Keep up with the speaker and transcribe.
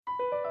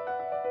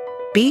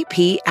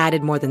BP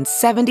added more than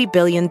 $70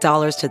 billion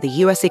to the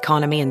U.S.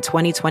 economy in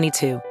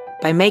 2022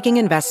 by making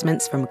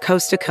investments from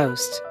coast to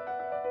coast.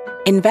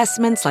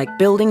 Investments like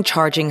building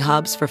charging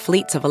hubs for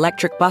fleets of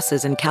electric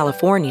buses in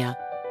California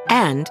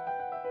and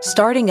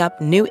starting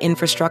up new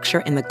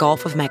infrastructure in the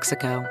Gulf of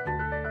Mexico.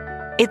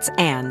 It's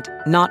and,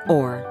 not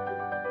or.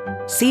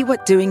 See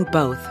what doing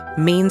both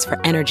means for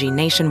energy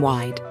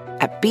nationwide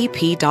at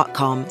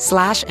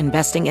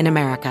bp.com/investing in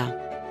America.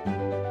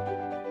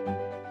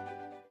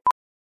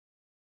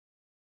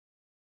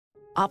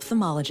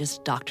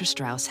 Ophthalmologist Dr.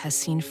 Strauss has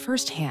seen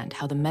firsthand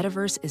how the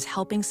metaverse is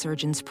helping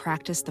surgeons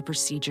practice the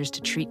procedures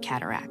to treat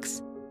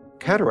cataracts.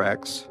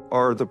 Cataracts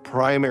are the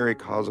primary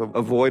cause of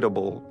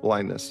avoidable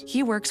blindness.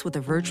 He works with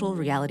a virtual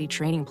reality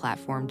training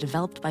platform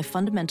developed by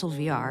Fundamental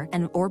VR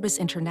and Orbis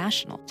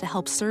International to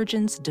help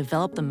surgeons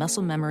develop the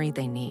muscle memory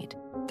they need.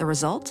 The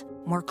result?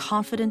 More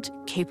confident,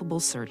 capable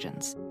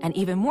surgeons. And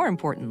even more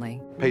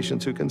importantly,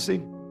 Patients who can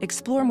see.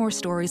 explore more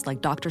stories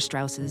like Dr.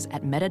 Strauss's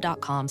at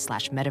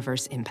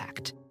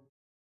meta.com/metaverseimpact.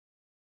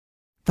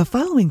 The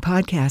following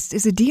podcast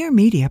is a Dear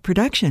Media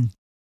production.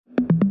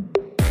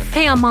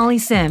 Hey, I'm Molly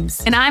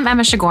Sims. And I'm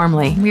Emma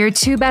Shagormley. We are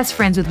two best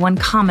friends with one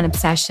common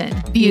obsession.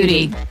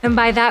 Beauty. And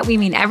by that, we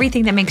mean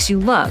everything that makes you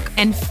look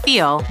And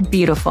feel.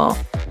 beautiful.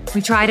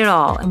 We tried it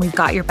all, and we've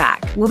got your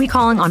back. We'll be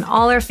calling on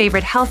all our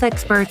favorite health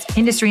experts,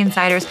 industry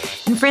insiders,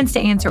 and friends to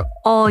answer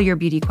all your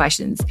beauty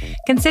questions.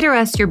 Consider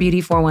us your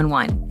beauty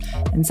 411,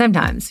 and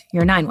sometimes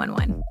your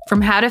 911.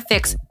 From how to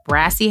fix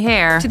brassy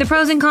hair To the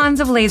pros and cons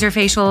of laser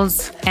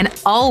facials, and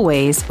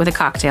always with a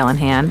cocktail in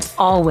hand.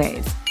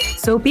 always.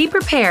 So be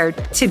prepared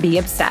to be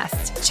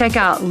obsessed. Check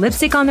out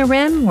Lipstick on the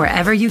Rim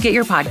wherever you get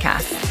your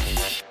podcasts.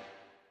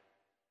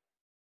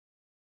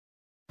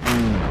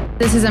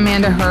 This is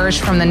Amanda Hirsch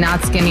from the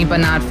Not Skinny But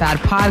Not Fat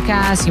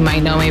podcast. You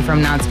might know me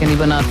from Not Skinny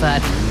But Not Fat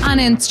on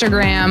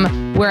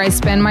Instagram, where I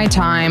spend my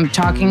time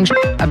talking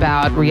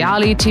about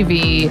reality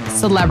TV,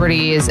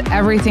 celebrities,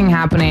 everything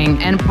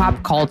happening, and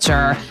pop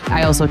culture.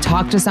 I also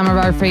talk to some of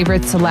our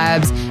favorite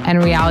celebs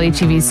and reality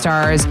TV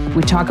stars.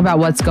 We talk about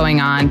what's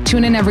going on.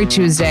 Tune in every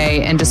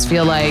Tuesday and just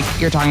feel like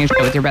you're talking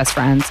shit with your best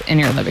friends in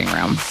your living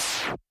room.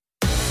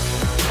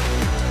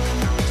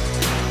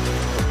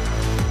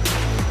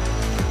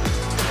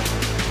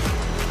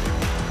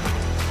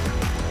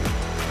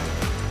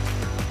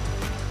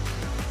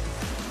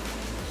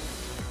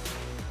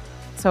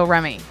 So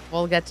Remi,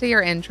 we'll get to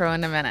your intro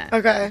in a minute.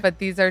 Okay. But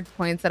these are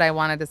points that I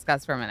want to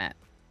discuss for a minute.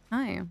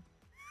 Hi.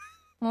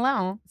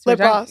 Hello. Lip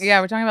gloss. Yeah,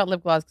 we're talking about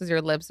lip gloss because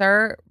your lips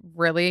are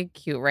really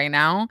cute right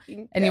now.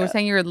 And you were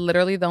saying you're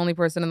literally the only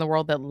person in the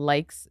world that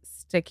likes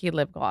sticky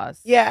lip gloss.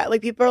 Yeah,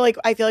 like people are like,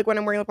 I feel like when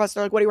I'm wearing lip gloss,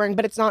 they're like, what are you wearing?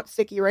 But it's not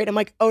sticky, right? I'm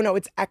like, oh no,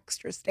 it's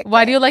extra sticky.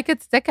 Why do you like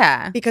it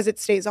sticky? Because it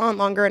stays on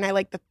longer and I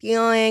like the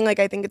feeling. Like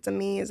I think it's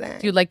amazing.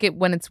 Do you like it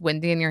when it's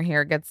windy and your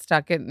hair gets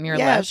stuck in your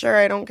Yeah, lips? sure.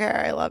 I don't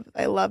care.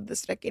 I love the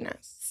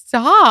stickiness.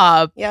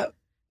 Stop. Yep.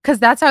 Because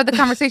that's how the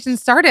conversation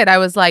started. I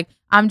was like,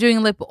 I'm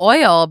doing lip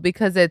oil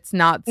because it's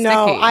not sticky.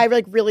 No, I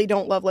like really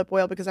don't love lip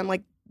oil because I'm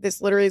like,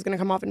 this literally is going to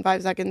come off in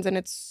 5 seconds and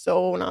it's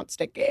so not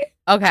sticky.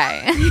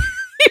 Okay. You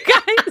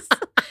guys,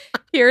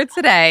 here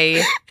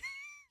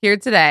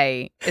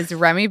today is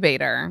Remi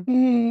Bader.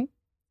 Mm-hmm.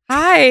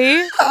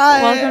 Hi.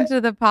 Hi. Welcome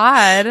to the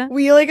pod.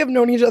 We like have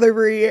known each other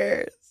for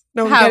years.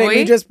 No, I'm Have kidding. we?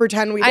 We just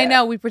pretend we do. I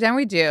know, we pretend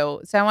we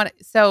do.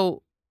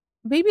 So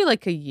maybe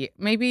like a year,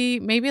 maybe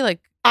like,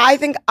 I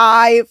think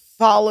I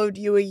followed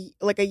you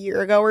a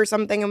year ago or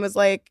something and was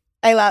like,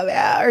 I love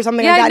it or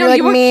something yeah, like that. no, You're like,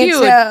 you were me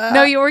cute. too.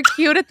 No, you were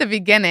cute at the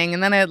beginning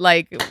and then it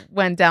like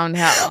went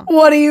downhill.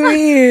 What do you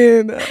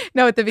mean?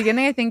 No, at the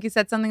beginning, I think you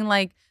said something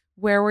like,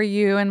 where were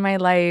you in my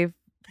life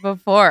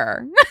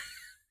before?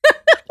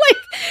 Like,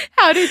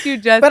 how did you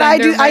just But I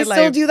life?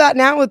 still do that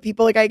now with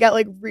people. Like I get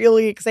like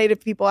really excited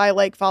if people I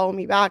like follow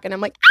me back and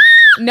I'm like,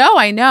 No,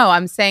 I know.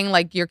 I'm saying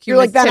like your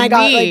cuteness like, then to I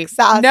got, me. like,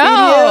 sassy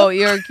No, to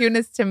you. your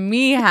cuteness to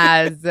me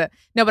has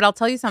no. But I'll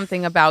tell you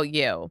something about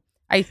you.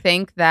 I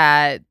think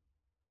that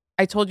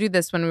I told you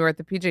this when we were at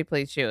the PJ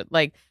Place shoot.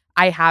 Like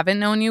I haven't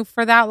known you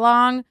for that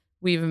long.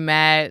 We've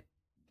met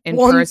in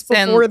once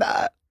person before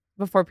that.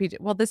 Before PJ.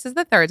 Well, this is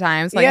the third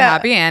time. So like Yeah.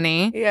 happy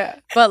Annie. Yeah.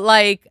 But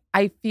like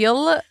I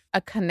feel a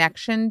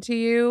connection to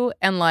you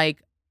and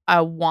like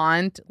a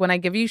want when I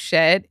give you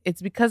shit,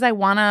 it's because I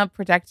want to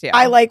protect you.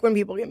 I like when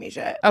people give me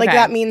shit. Like Okay.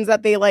 that means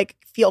that they like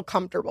feel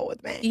comfortable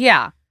with me.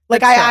 Yeah.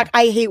 Like that's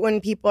I hate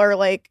when people are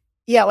like,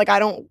 yeah, like I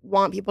don't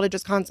want people to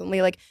just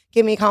constantly like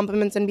give me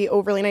compliments and be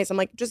overly nice. I'm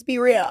like, just be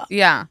real.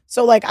 Yeah.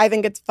 So like I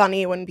think it's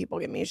funny when people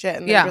give me shit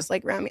and they're Yeah. just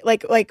like around me.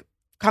 Like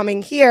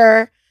coming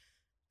here,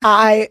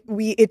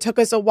 it took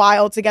us a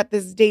while to get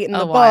this date in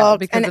the book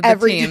because and of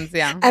the teams,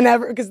 yeah.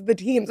 and because of the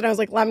teams. And I was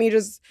like, let me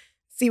just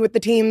see what the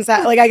teams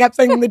that like I kept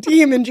saying the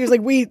team and she was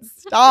like, wait,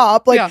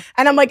 stop. Like Yeah.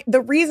 and I'm like,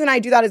 the reason I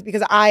do that is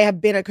because I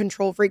have been a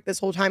control freak this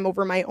whole time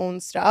over my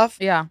own stuff.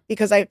 Yeah.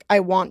 Because I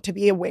want to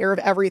be aware of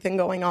everything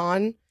going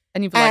on.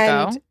 And you've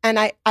let go.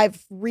 And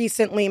I've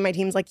recently, my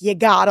team's like, you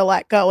gotta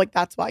let go. Like,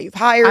 that's why you've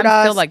hired us.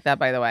 I'm still like that,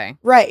 by the way.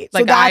 Right.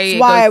 Like, so that's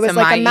why I was to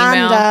like, my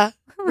Amanda,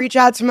 reach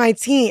out to my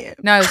team.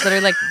 No, I was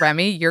literally like,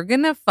 Remi, you're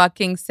going to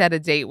fucking set a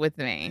date with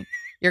me.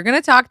 You're going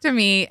to talk to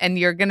me and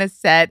you're going to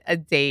set a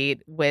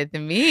date with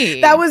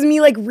me. That was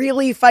me like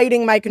really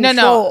fighting my control.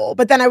 No.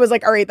 But then I was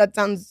like, all right, that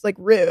sounds like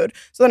rude.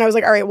 So then I was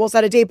like, all right, we'll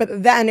set a date.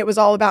 But then it was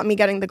all about me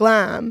getting the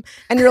glam.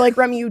 And you're like,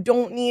 Remi, you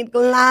don't need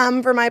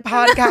glam for my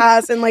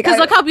podcast. And like, because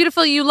look how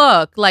beautiful you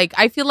look. Like,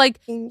 I feel like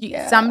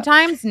Yeah.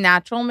 sometimes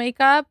natural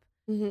makeup,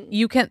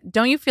 you can,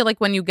 don't you feel like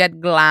when you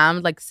get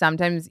glammed, like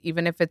sometimes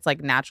even if it's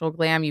like natural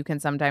glam, you can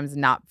sometimes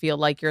not feel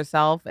like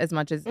yourself as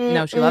much as,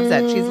 no, she loves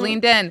it. She's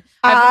leaned in.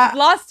 I've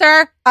lost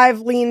her. I've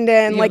leaned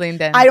in. You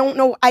leaned in. I don't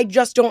know. I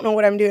just don't know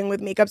what I'm doing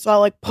with makeup. So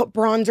I'll like put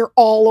bronzer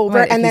all over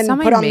Wait, and then if you saw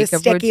my put on the makeup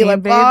sticky routine,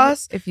 lip babe,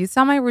 gloss. If you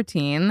saw my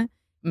routine,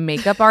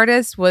 makeup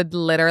artists would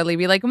literally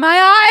be like,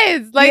 my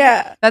eyes. Like,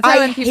 yeah. that's why I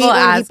when people hate when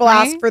ask people me,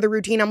 ask for the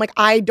routine, I'm like,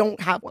 I don't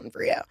have one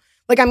for you.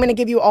 Like, I'm going to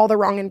give you all the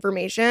wrong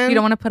information. you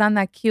don't want to put on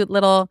that cute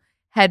little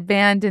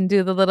headband and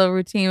do the little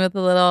routine with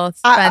the little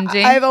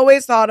sponging. I've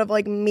always thought of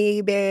like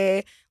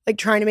maybe like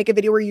trying to make a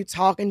video where you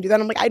talk and do that.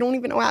 I'm like, I don't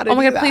even know how to do that. Oh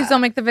my God, please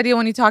don't make the video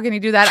when you talk and you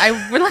do that. I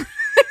literally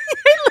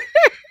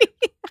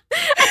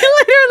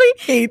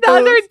hate the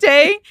those. other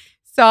day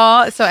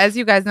saw, so as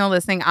you guys know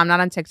listening, I'm not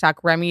on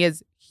TikTok. Remi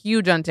is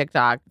huge on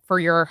TikTok for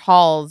your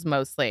hauls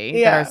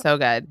mostly that are so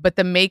good. But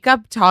the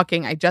makeup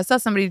talking, I just saw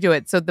somebody do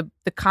it. So the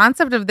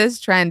concept of this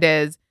trend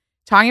is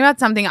talking about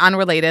something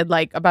unrelated,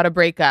 like about a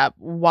breakup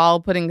while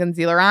putting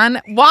concealer on.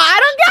 Well, I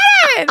don't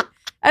get it.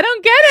 I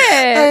don't get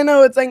it. I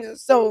know. It's like,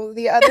 so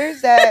the other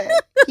day,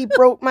 he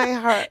broke my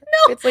heart.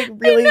 No, it's like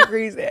really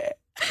crazy.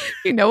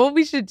 You know what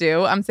we should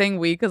do? I'm saying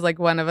we because like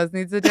one of us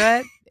needs to do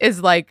it.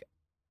 Is like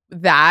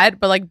that,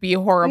 but like be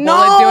horrible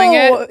at doing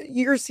it.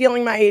 You're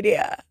stealing my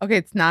idea. Okay,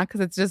 it's not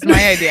because it's just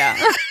my idea.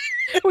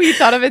 You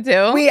thought of it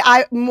too?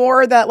 I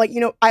more that like,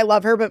 you know, I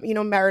love her, but you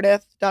know,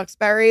 Meredith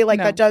Duxbury, like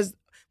that does.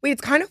 Wait,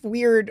 it's kind of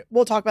weird.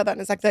 We'll talk about that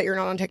in a sec that you're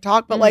not on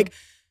TikTok, but like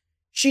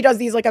she does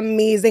these like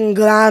amazing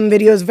glam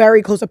videos,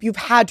 very close up. You've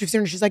had to have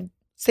seen her. She's like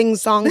sings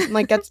songs and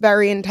like gets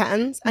very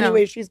intense.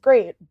 Anyway, she's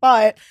great.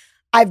 But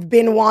I've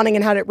been wanting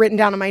and had it written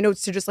down in my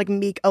notes to just like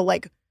make a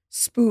like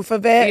spoof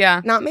of it.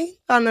 Yeah. Not making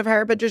fun of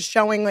her, but just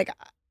showing like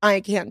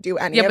I can't do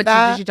any of but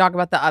that. Did you talk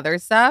about the other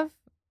stuff?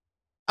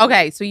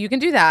 Okay, so you can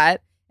do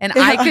that. And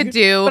I could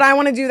do. But I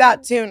want to do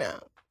that too now.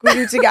 Can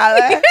we do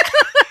together?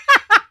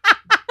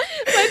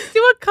 Let's do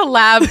a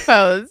collab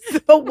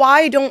post. But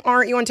why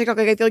aren't you on TikTok?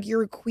 Like I feel like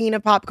you're a queen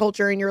of pop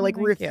culture and you're like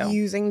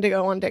refusing to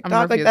go on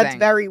TikTok. Like that's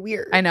very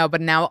weird. I know,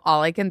 but now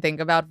all I can think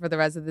about for the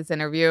rest of this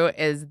interview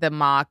is the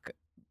mock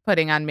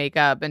putting on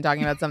makeup and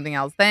talking about something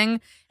else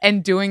thing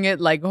and doing it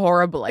like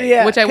horribly.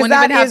 Yeah, which I wouldn't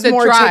even have to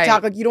more try.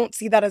 TikTok. Like you don't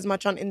see that as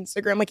much on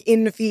Instagram, like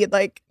in the feed,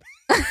 like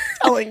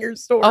telling your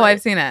story. Oh,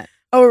 I've seen it.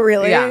 Oh,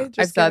 really? Yeah,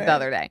 I saw it the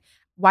other day.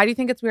 Why do you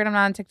think it's weird I'm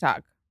not on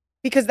TikTok?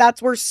 Because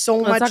that's where so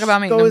Let's much talk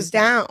about goes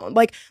down.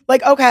 Like,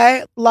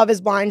 okay, Love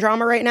is Blind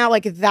drama right now.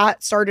 Like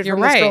that started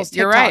from this girl's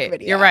TikTok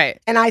video. You're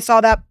right. And I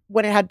saw that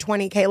when it had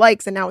 20K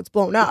likes and now it's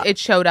blown up. It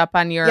showed up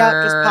on your...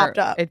 Yeah, it just popped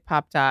up. It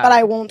popped up. But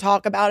I won't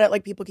talk about it.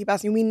 Like people keep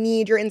asking, we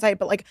need your insight.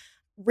 But like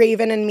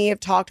Raven and me have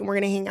talked and we're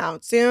going to hang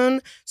out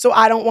soon. So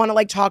I don't want to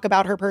like talk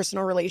about her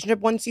personal relationship.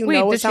 Once you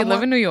know does someone... she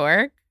live in New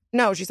York?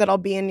 No, she said, I'll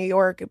be in New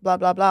York, blah,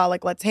 blah, blah.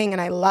 Like, let's hang. And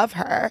I love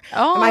her.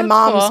 Oh, and my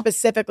mom cool.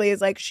 specifically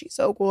is like, she's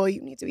so cool.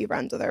 You need to be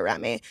friends with her,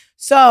 Remi.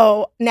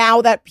 So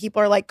now that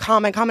people are like,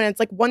 comment, it's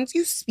like once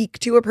you speak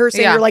to a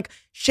person, you're like,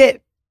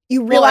 shit,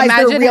 you realize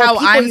they're imagine real how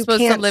people. I'm You supposed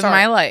can't to live start.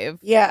 my life.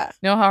 Yeah.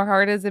 Know how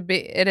hard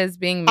it is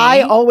being me?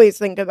 I always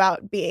think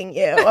about being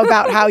you,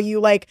 about how you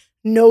like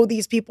know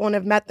these people and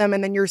have met them.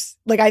 And then you're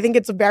like, I think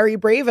it's very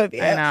brave of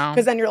you. I know.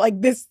 Because then you're like,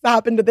 this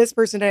happened to this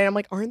person today. And I'm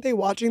like, aren't they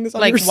watching this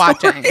on like your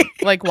story?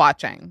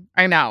 watching.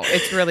 I know.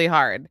 It's really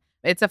hard.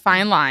 It's a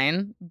fine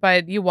line,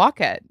 but you walk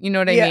it. You know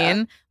what I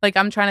mean? Like,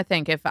 I'm trying to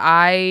think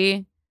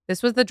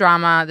this was the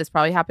drama. This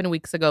probably happened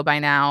weeks ago by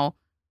now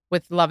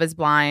with Love is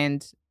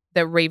Blind,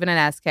 the Raven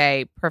and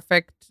SK,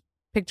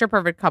 picture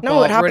perfect couple.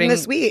 No, it happened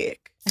this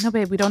week. I know,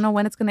 babe. We don't know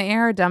when it's going to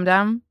air,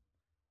 dum-dum.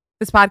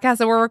 This podcast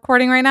that we're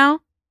recording right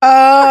now?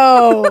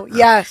 Oh,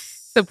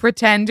 yes. So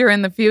pretend you're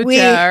in the future.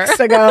 Weeks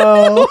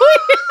ago.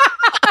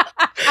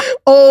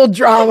 Old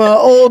drama,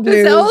 old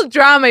news. This old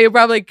drama you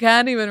probably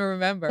can't even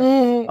remember.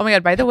 Mm. Oh my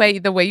God, by the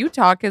way you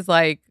talk is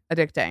like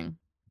addicting.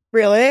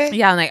 Really?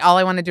 Yeah, and like all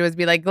I want to do is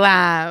be like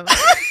glam.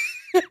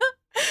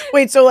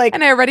 Wait, so like...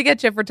 And I already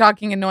get shit for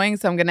talking annoying,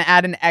 so I'm going to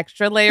add an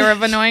extra layer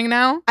of annoying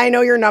now. I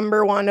know your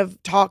number one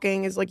of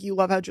talking is like you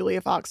love how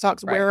Julia Fox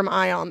talks. Right. Where am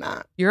I on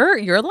that?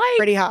 You're like...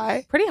 Pretty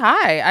high? Pretty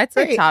high. I'd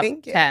say Great, top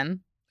thank you. 10.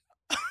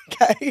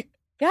 Okay.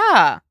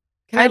 Yeah.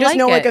 Can I just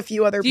know like a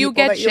few other people? Do you people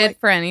get that shit like,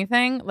 for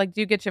anything? Like, do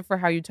you get shit for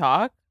how you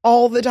talk?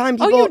 all the time?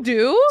 People you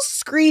do?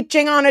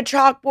 screeching on a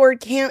chalkboard.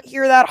 Can't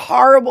hear that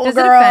horrible Does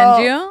girl. it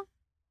offend you?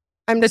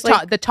 I'm just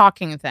like, the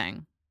talking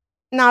thing.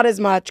 not as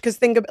much because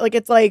think of like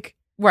it's like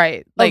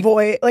right. Like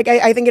avoid. Like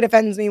I think it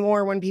offends me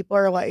more when people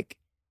are like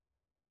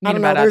I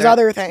don't know. There's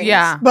other things.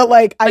 Yeah. But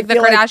like I like the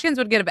feel Kardashians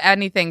would give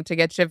anything to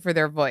get shit for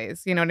their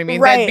voice. You know what I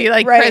mean? Right, That'd be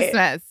like right.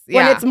 Christmas.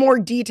 when Yeah. it's more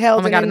detailed.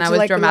 Oh my God. And I was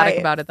like, dramatic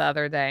life. about it the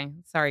other day.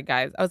 Sorry,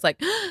 guys. I was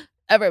like,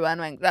 everyone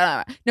went,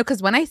 no,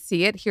 because when I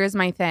see it, here's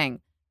my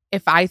thing.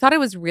 If I thought it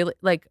was really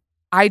like,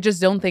 I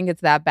just don't think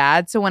it's that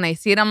bad. So when I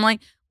see it, I'm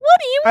like, what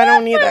do you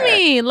want from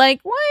me? Like,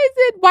 why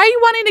are you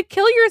wanting to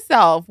kill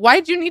yourself?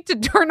 Why'd you need to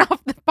turn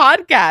off the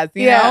podcast?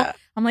 You know?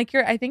 I'm like,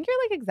 I think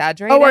you're like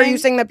exaggerating. Oh, are you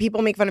saying that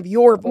people make fun of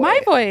your voice? My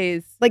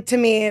voice. Like to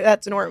me,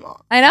 that's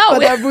normal. I know.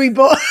 But that we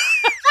both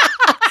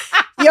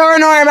you're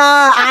normal.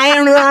 I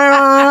am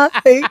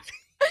normal.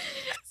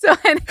 So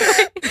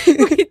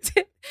anyway,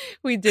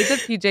 we did the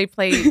PJ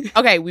play.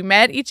 Okay, we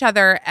met each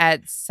other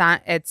at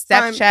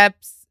Steph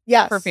Shep's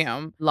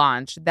perfume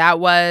launch. That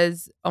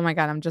was, oh my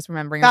God, I'm just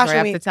remembering a story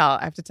I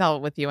have to tell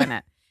it with you in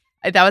it.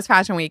 That was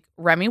Fashion Week.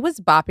 Remi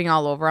was bopping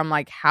all over. I'm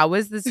like, how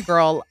is this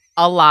girl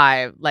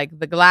alive? Like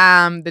the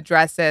glam, the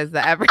dresses,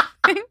 the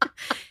everything.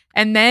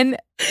 And then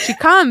she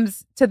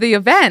comes to the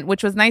event,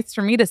 which was nice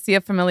for me to see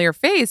a familiar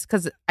face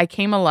because I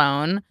came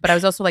alone. But I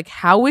was also like,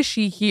 how is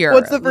she here?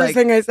 What's the first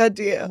thing I said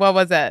to you? What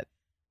was it?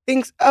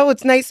 Thanks. Oh,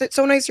 it's nice. It's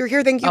so nice you're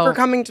here. Thank you for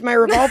coming to my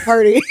Revolve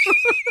party.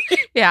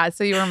 Yeah,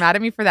 so you were mad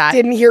at me for that.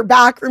 Didn't hear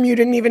back from you.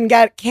 Didn't even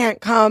get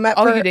can't come.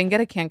 You didn't get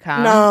a can't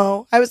come?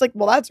 No. I was like,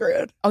 well, that's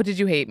rude. Oh, did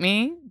you hate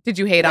me? Did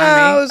you hate on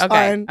me? It was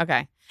fine.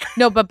 Okay.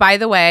 No, but by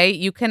the way,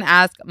 you can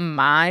ask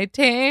my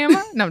team.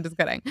 No, I'm just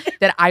kidding.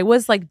 That I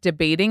was like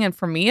debating, and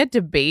for me, a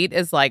debate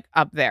is like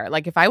up there.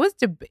 Like if I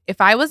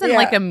wasn't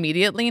like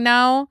immediately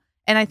no,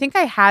 and I think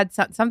I had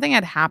something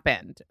had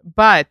happened,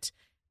 but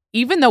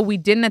even though we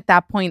didn't at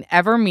that point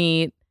ever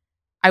meet,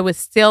 I was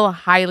still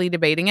highly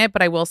debating it.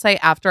 But I will say,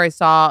 after I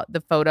saw the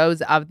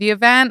photos of the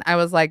event, I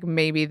was like,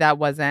 maybe that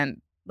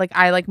wasn't like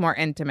I like more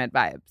intimate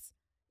vibes.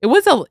 It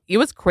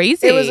was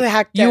crazy. It was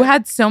hectic. You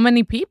had so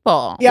many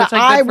people. Yeah, which,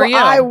 like, good for you.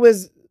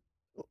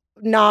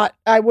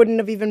 I wouldn't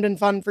have even been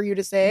fun for you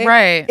to say.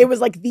 Right. It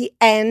was like the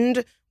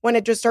end when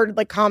it just started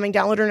like calming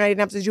down later and I didn't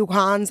have to do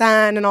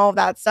Kwanzaa and all of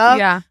that stuff.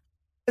 Yeah.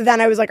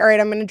 Then I was like, all right,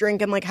 I'm going to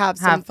drink and like have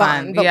some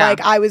fun. But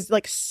like I was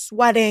like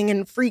sweating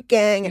and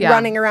freaking and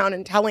running around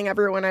and telling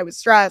everyone I was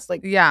stressed.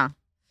 Like,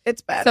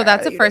 it's bad. So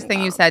that's the first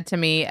thing you said to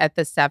me at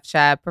the Steph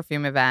Shep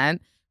perfume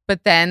event.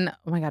 But then,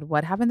 oh my God,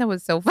 what happened that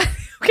was so funny?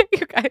 Okay,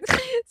 you guys.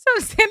 So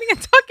I'm standing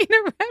and talking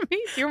to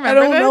Remi. Do you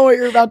remember I don't know what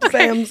you're about to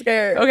say. I'm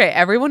scared. Okay,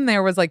 everyone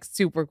there was like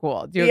super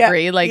cool. Do you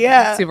agree? Like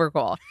super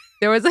cool.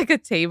 There was like a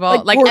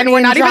table, like and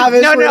we're not even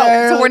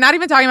so we're not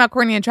even talking about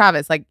Courtney and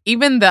Travis. Like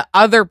even the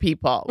other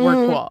people were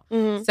cool.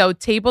 Mm-hmm. So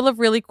table of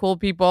really cool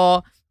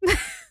people, and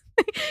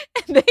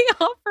they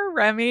offer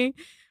Remi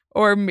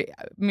or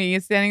me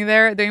standing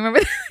there. Do you remember?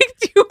 Like,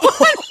 do you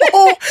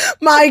want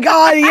my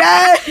God!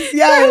 Yes,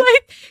 yes.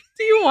 Like,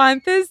 do you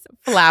want this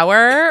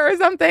flower or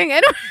something?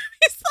 And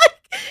Remi's like,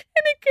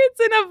 and it's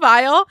in a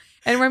vial,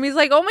 and Remi's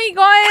like, oh my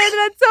God,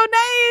 that's so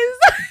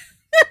nice.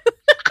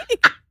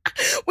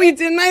 Wait,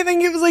 didn't I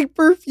think it was like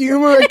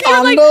perfume or a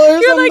candle or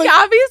something? You're like,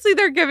 obviously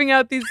they're giving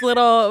out these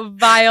little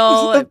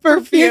vial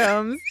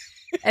perfumes.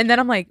 And then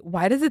I'm like,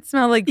 why does it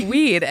smell like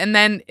weed? And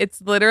then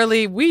it's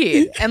literally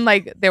weed. And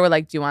like, they were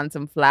like, do you want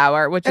some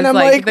flour? Which and is I'm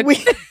like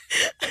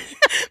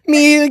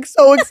me like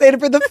so excited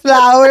for the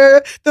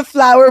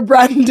flower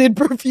branded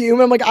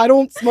perfume. I'm like, I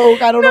don't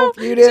smoke. I don't know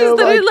if you do. She's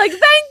literally like,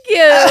 thank you.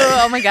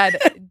 Oh my God.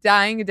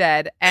 Dying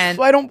dead. And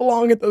so I don't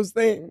belong at those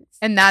things.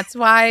 And that's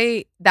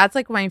why that's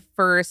like my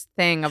first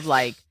thing of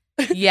like,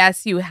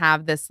 yes, you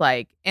have this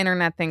like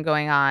internet thing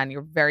going on.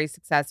 You're very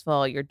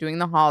successful. You're doing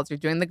the hauls. You're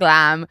doing the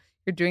glam.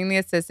 You're doing the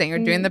assistant. You're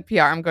doing the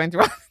PR. I'm going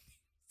through all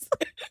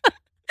this.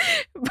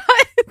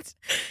 But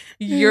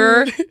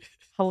you're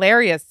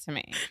hilarious to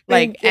me.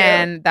 Like,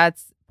 and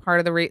that's part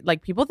of the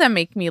like people that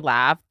make me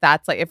laugh.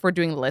 That's like if we're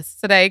doing lists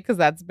today, because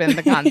that's been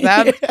the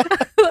concept.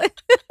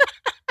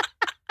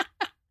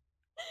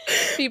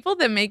 People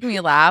that make me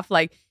laugh,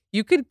 like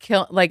you could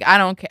kill. Like I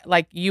don't care.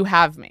 Like you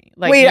have me.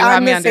 Like wait, you have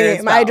I'm me the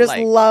same. I just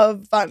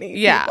love funny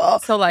people.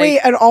 So like, wait,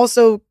 and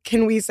also,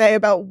 can we say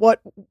about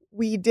what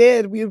we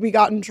did? We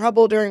got in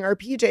trouble during our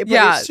PJ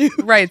Place too.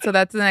 Right. So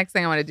that's the next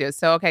thing I want to do.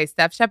 So okay,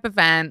 Steph Shep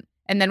event.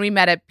 And then we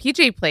met at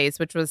PJ Place,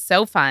 which was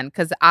so fun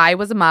because I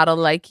was a model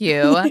like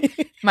you.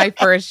 My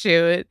first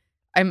shoot.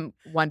 I'm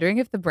wondering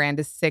if the brand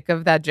is sick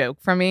of that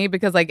joke from me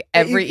because like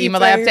every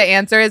email I have to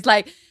answer is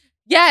like,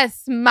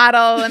 yes,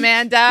 model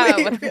Amanda.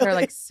 Wait, They're really?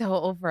 Like so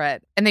over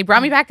it. And they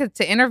brought me back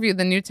to interview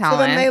the new talent.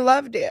 So then they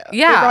loved you.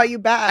 Yeah. They brought you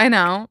back. I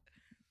know.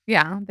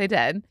 Yeah, they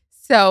did.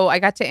 So I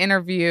got to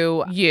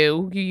interview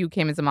you. You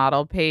came as a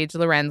model. Paige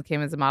Lorenz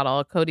came as a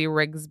model. Cody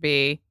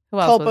Rigsby. Who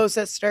else? Culpo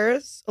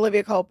sisters.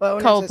 Olivia Culpo.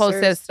 And Culpo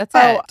sisters. That's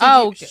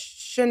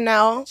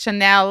it.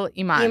 Chanel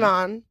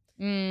Iman.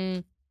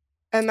 And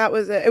that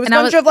was it. It was a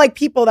bunch of like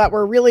people that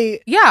were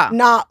really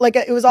not like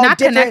it was all not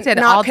different,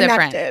 connected, not all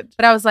connected. Different.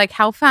 But I was like,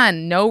 how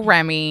fun. No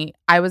Remi.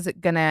 I was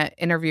gonna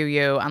interview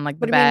you on like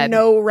the bed.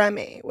 No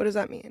Remi. What does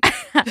that mean?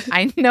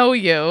 I know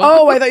you.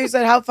 Oh, I thought you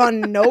said how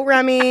fun. No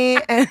Remi.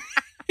 And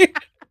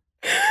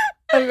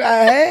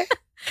okay.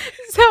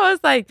 So I was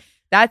like,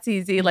 that's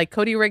easy. Like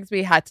Cody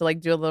Rigsby had to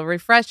like do a little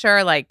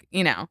refresher. Like,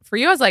 you know, for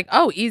you, I was like,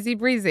 oh, easy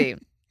breezy.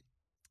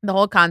 The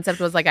whole concept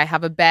was like, I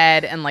have a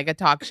bed and like a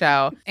talk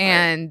show.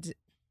 And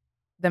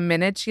the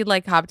minute she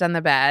like hopped on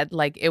the bed,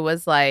 like it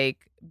was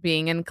like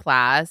being in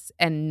class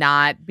and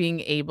not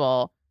being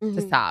able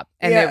to stop.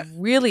 And it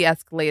really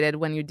escalated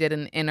when you did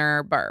an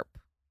inner burp.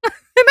 And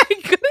I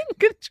couldn't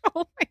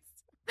control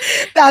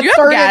myself. Do you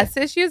have gas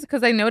issues?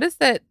 Because I noticed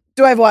that.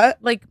 Do I have what?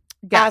 Like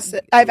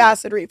acid. I have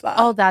acid reflux.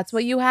 Oh, that's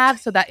what you have?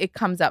 So that it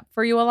comes up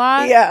for you a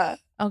lot? Yeah.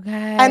 Okay.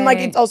 And like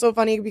it's also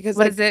funny because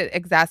What is it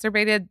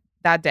exacerbated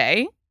that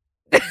day?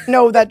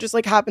 No, that just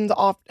like happens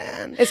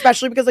often,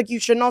 especially because like you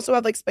shouldn't also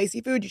have like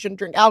spicy food. You shouldn't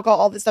drink alcohol,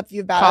 all this stuff. If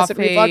you have bad acid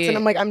reflux, and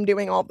I'm like, I'm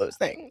doing all those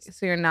things.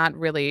 So you're not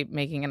really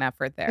making an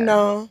effort there.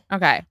 No.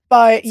 Okay.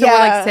 But so we're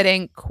like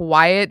sitting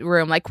quiet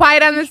room, like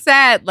quiet on the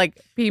set,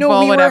 like people, no,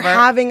 we whatever. We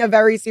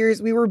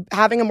were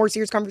having a more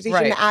serious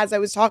conversation as I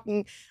was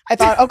talking. I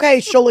thought,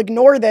 okay, she'll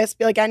ignore this,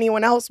 be like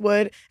anyone else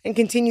would, and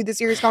continue the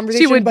serious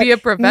conversation. She would be a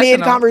professional.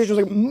 Mid-conversation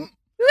was like,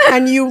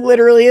 and you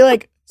literally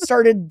like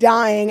started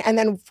dying, and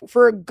then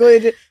for a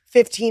good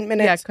 15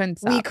 minutes,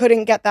 we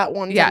couldn't get that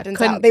one sentence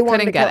out. They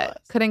wanted to kill us.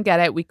 Couldn't get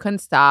it. We couldn't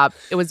stop.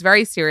 It was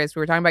very serious. We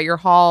were talking about your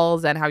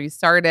hauls and how you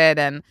started,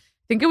 and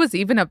I think it was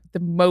even the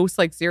most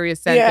like serious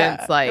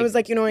sentence. Like it was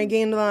like, you know, I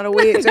gained a lot of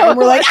weight, and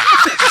we're like,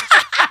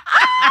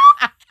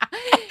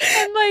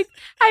 and like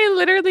I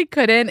literally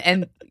couldn't.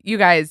 And you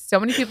guys, so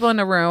many people in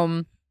the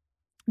room,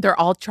 they're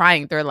all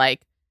trying. They're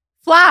like,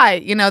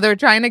 fly, you know, they're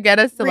trying to get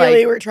us to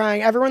really, we're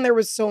trying. Everyone there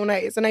was so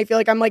nice, and I feel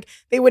like I'm like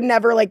they would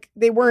never like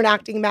they weren't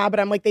acting mad, but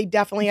I'm like they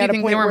definitely had a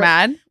point. They were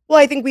mad? Well,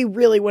 I think we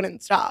really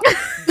wouldn't stop.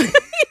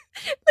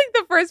 Like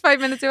the first 5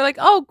 minutes, they were like,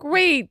 "Oh,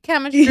 great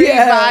chemistry,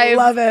 vibe,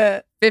 love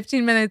it."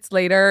 15 minutes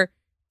later,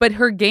 but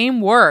her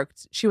game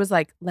worked. She was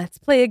like, "Let's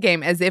play a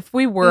game," as if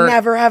we were.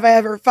 Never have I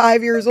ever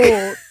 5 years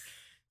old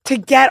to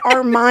get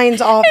our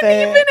minds off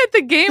it. Even at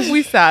the game,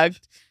 we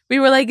sucked. We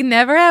were like,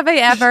 never have I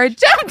ever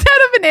jumped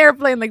out of an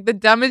airplane. Like the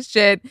dumbest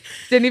shit.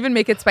 Didn't even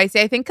make it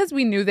spicy. I think because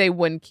we knew they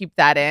wouldn't keep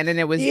that in, and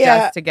it was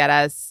just to get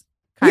us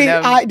kind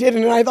of. I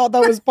didn't, and I thought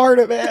that was part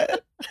of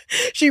it.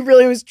 She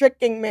really was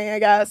tricking me, I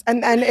guess.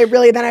 And then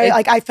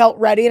I felt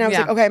ready, and I was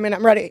like, okay,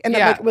 I'm ready. And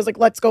then like, it was like,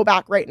 let's go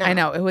back right now. I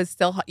know. It was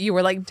still, you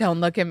were like,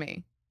 don't look at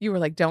me. You were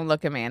like, don't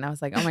look at me. And I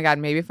was like, oh my God,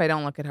 maybe if I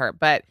don't look at her.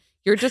 But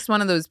you're just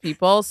one of those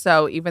people.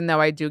 So even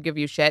though I do give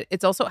you shit,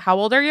 it's also, how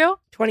old are you?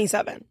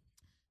 27.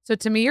 So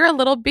to me, you're a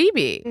little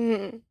baby.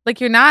 Mm-hmm. Like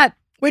you're not.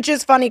 Which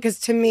is funny because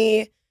to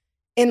me,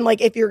 in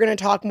like if you're going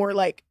to talk more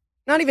like,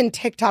 not even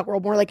TikTok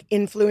world, more like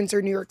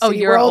influencer New York City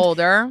you're world.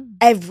 Older?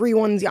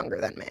 Everyone's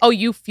younger than me. Oh,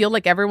 you feel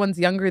like everyone's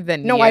younger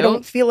than you? No, I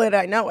don't feel it.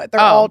 I know it.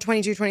 They're all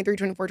 22, 23,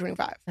 24,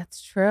 25.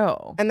 That's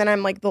true. And then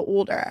I'm like the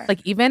older.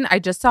 Like even, I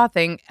just saw a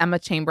thing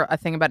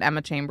about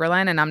Emma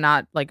Chamberlain, and I'm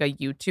not like a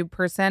YouTube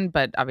person,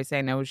 but obviously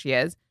I know who she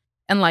is.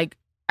 And like,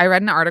 I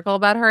read an article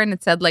about her and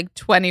it said like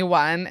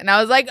 21. And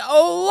I was like,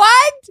 oh,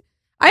 what?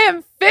 I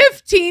am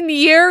 15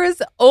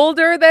 years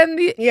older than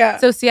the. Yeah.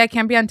 So see, I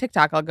can't be on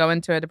TikTok. I'll go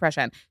into a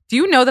depression. Do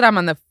you know that I'm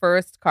on the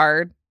first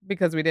card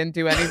because we didn't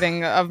do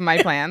anything of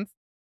my plans?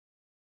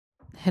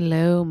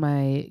 Hello,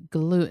 my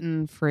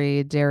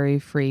gluten-free,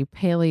 dairy-free,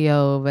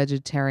 paleo,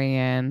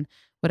 vegetarian,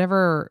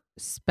 whatever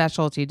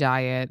specialty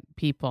diet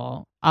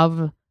people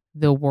of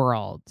the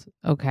world.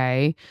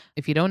 Okay.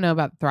 If you don't know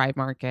about Thrive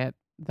Market,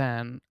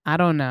 then I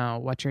don't know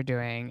what you're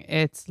doing.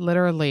 It's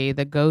literally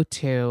the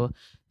go-to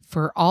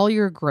for all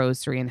your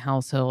grocery and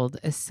household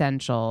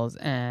essentials,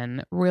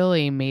 and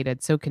really made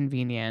it so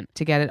convenient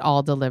to get it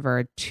all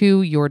delivered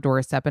to your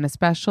doorstep. And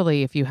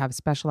especially if you have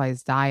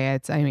specialized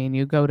diets, I mean,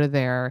 you go to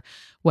their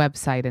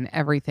website and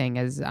everything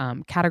is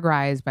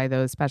categorized by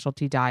those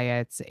specialty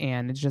diets,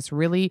 and it's just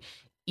really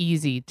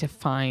easy to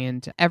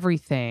find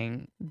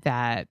everything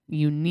that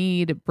you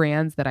need.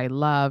 Brands that I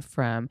love,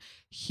 from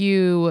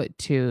Hue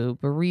to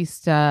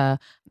Barista,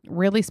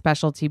 really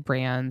specialty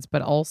brands,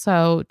 but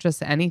also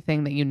just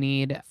anything that you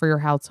need for your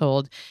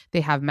household.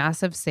 They have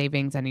massive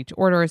savings on each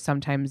order.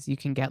 Sometimes you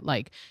can get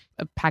like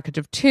a package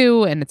of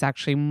 2 and it's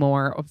actually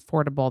more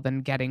affordable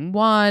than getting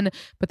 1,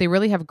 but they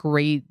really have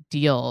great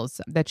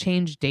deals that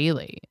change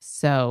daily.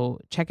 So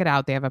check it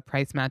out. They have a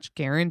price match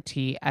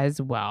guarantee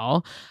as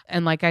well.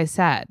 And like I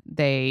said,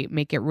 they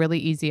make it really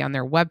easy on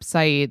their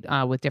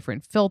website with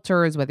different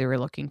filters, whether you're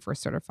looking for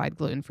certified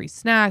gluten-free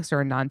snacks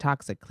or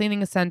non-toxic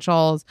cleaning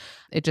essentials.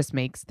 It just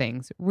makes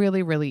things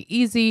really, really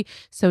easy.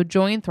 So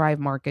join Thrive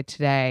Market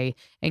today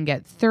and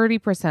get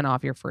 30%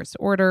 off your first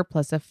order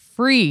plus a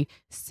free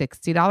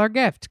 $60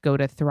 gift. Go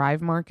to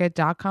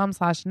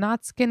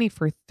thrivemarket.com/notskinny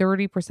for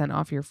 30%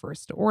 off your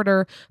first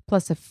order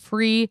plus a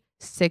free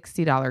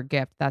 $60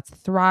 gift. That's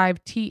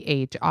Thrive,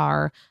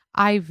 THRIVE,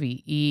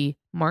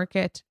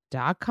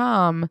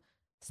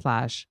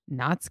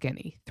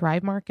 market.com/notskinny.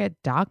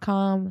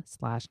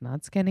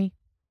 Thrivemarket.com/notskinny.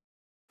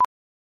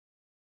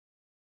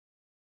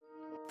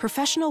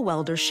 Professional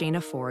welder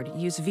Shayna Ford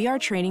used VR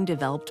training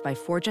developed by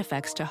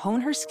ForgeFX to hone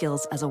her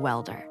skills as a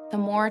welder. The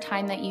more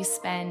time that you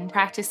spend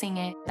practicing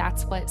it,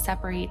 that's what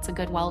separates a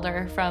good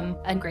welder from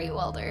a great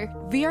welder.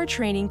 VR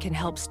training can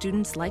help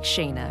students like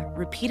Shayna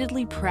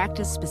repeatedly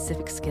practice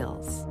specific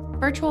skills.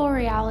 Virtual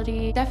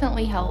reality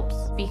definitely helps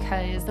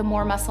because the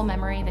more muscle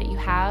memory that you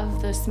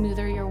have, the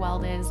smoother your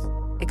weld is.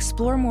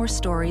 Explore more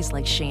stories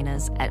like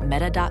Shayna's at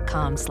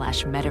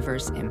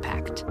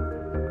meta.com/metaverseimpact.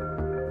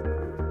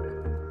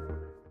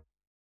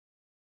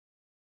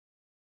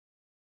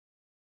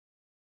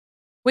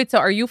 Wait, so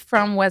are you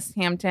from West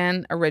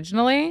Hampton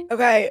originally?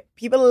 Okay,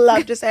 people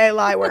love to say I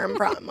lie where I'm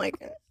from.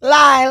 Like,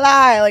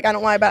 lie. Like,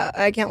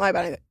 I can't lie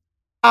about anything.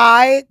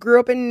 I grew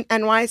up in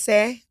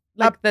NYC.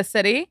 Like the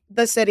city?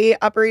 The city,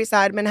 Upper East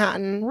Side,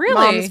 Manhattan. Really?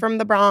 Mom's from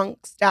the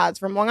Bronx, dad's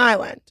from Long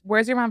Island.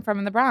 Where's your mom from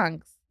in the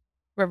Bronx?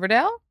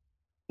 Riverdale?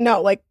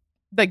 No, like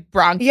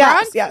Bronx?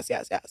 Yes, Bronx?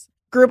 yes.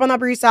 Grew up on the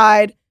Upper East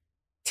Side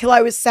till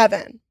I was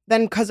 7.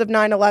 Then because of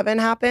 9/11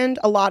 happened,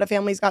 a lot of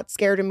families got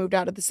scared and moved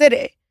out of the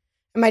city.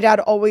 And my dad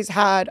always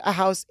had a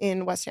house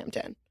in West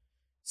Hampton.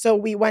 So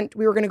we were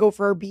going to go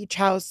for a beach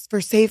house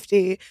for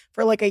safety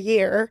for like a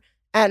year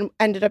and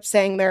ended up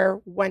staying there,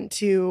 went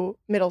to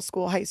middle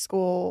school, high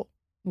school,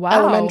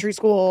 elementary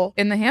school.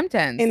 In the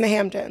Hamptons? In the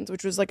Hamptons,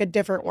 which was like a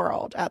different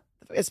world,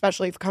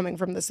 especially coming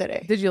from the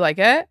city. Did you like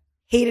it?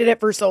 Hated it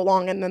for so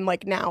long. And then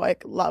like now I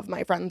love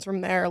my friends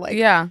from there. Like,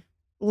 yeah.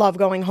 Love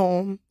going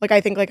home. Like,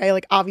 I think like I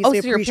like obviously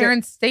so your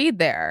parents stayed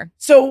there?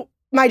 So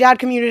my dad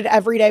commuted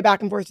every day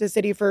back and forth to the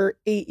city for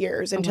 8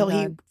 years until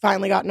he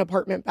finally got an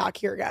apartment back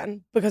here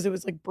again because it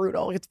was like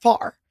brutal. It's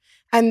far.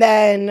 And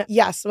then,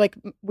 yes, like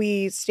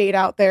we stayed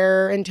out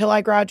there until I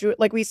graduated.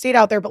 Like we stayed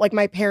out there, but like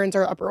my parents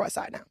are Upper West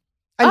Side now.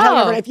 I'm telling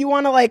everyone, if you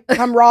want to like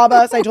come rob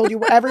us, I told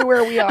you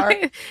everywhere we are.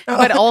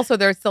 But also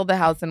there's still the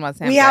house in West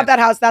Hampton. We have that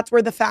house. That's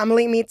where the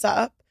family meets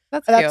up.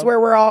 That's cute. where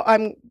we're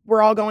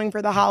all going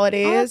for the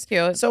holidays. Oh, that's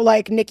cute. So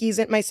like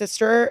my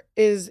sister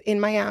is in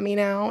Miami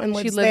now and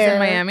lives there. She lives in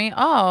Miami?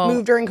 Oh.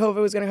 Moved during COVID,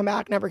 was going to come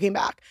back, never came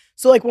back.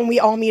 So like when we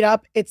all meet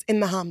up, it's in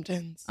the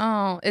Hamptons.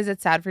 Oh, is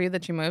it sad for you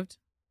that she moved?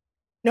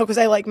 No, because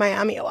I like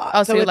Miami a lot.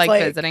 Oh, so you like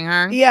visiting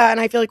her? Yeah, and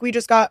I feel like we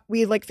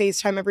like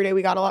FaceTime every day.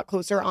 We got a lot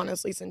closer,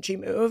 honestly, since she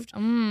moved.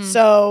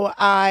 So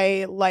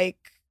I'm like,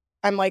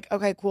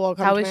 okay, cool, I'll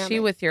come to Miami. How is she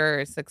with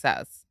your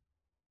success?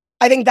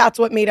 I think that's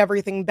what made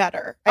everything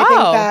better. I think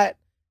that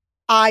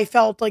I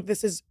felt like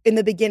this is, in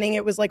the beginning,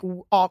 it was like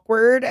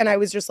awkward. And I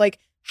was just like,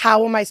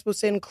 how am I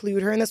supposed to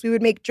include her in this? We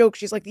would make jokes.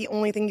 She's like, the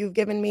only thing you've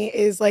given me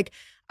is like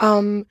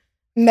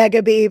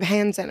Mega Babe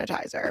hand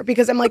sanitizer.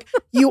 Because I'm like,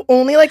 you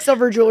only like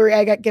silver jewelry.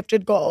 I get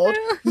gifted gold.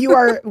 You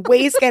are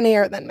way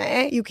skinnier than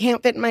me. You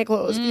can't fit in my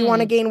clothes. If you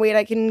want to gain weight,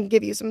 I can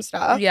give you some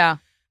stuff. Yeah.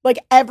 Like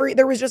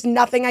there was just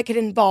nothing I could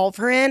involve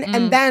her in.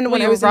 And then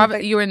when I was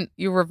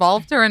you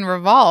revolved her and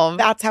revolved.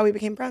 That's how we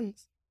became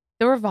friends.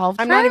 The revolved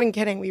I'm not even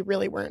kidding. We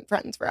really weren't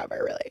friends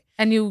forever, really.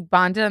 And you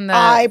bonded on the...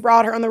 I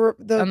brought her on the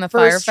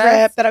first Fire trip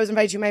Fest? that I was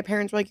invited to. My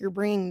parents were like, you're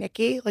bringing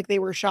Nikki? Like, they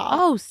were shocked.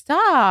 Oh,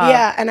 stop.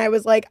 Yeah, and I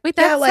was like, wait,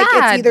 that's like,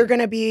 sad. It's either going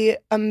to be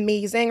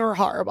amazing or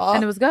horrible.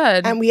 And it was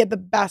good. And we had the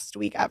best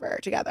week ever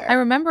together. I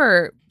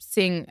remember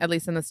seeing, at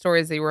least in the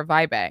stories, that you were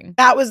vibing.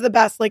 That was the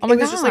best. Like, it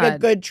was just like a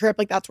good trip.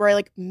 Like, that's where I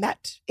like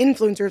met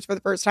influencers for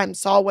the first time,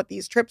 saw what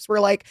these trips were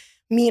like.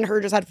 Me and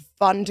her just had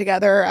fun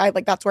together.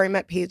 That's where I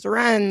met Paige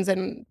Lorenz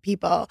and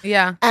people.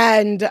 Yeah.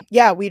 And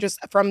yeah, we just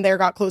from there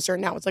got closer.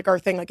 And now it's like our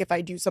thing. Like if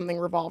I do something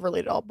Revolve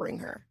related, I'll bring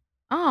her.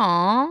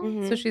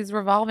 Oh, so she's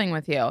revolving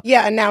with you.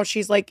 Yeah, and now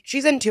she's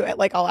into it.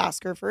 Like I'll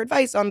ask her for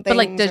advice on things. But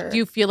like, do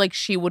you feel like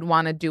she would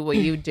want to do what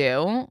you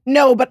do?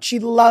 No, but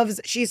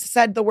she's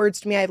said the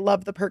words to me. I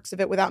love the perks of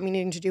it without me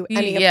needing to do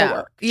any of the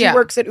work. She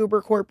works at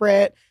Uber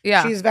corporate.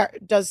 Yeah, she's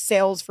does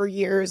sales for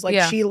years.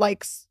 Like she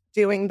likes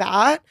doing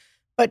that.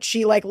 But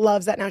she like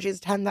loves that now she has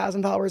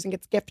 10,000 followers and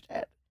gets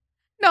gifted.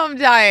 No, I'm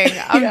dying.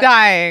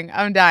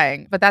 I'm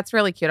dying. But that's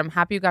really cute. I'm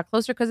happy you got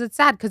closer because it's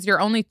sad because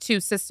you're only 2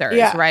 sisters,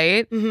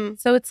 right? Mm-hmm.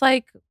 So it's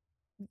like,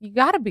 you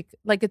gotta be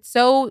like, it's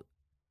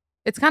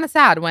kind of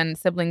sad when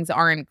siblings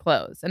aren't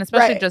close and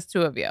especially just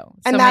 2 of you. So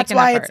and that's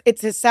why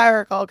it's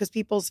hysterical because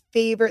people's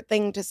favorite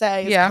thing to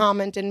say is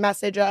comment and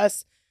message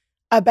us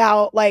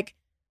about like,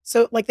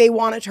 so like they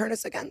want to turn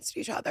us against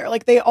each other.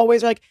 Like they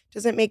always are like,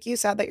 does it make you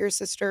sad that your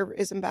sister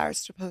is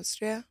embarrassed to post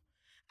you?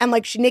 And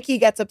like Nikki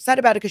gets upset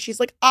about it because she's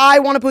like, I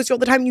want to post you all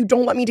the time. You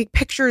don't let me take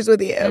pictures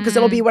with you because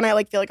it'll be when I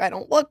like feel like I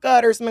don't look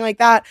good or something like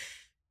that.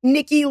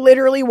 Nikki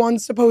literally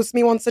wants to post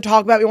me, wants to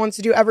talk about me, wants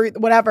to do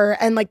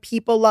whatever. And like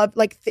people love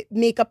like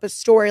make up a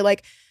story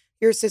like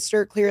your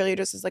sister clearly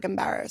just is like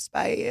embarrassed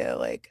by you,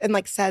 like and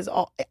like says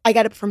all. I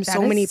get it from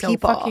so many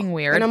people. Fucking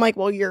weird. And I'm like,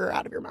 well, you're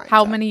out of your mind.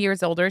 How many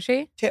years older is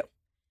she? 2.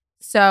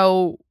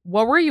 So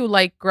what were you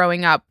like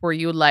growing up? Were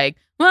you like,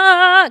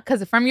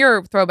 because from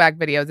your throwback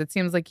videos, it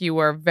seems like you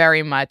were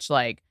very much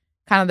like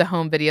kind of the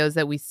home videos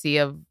that we see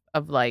of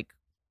like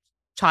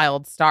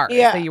child stars.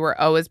 Yeah. So you were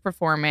always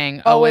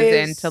performing, always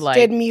into like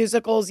did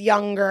musicals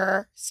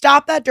younger.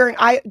 Stopped that during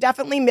I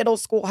definitely middle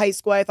school, high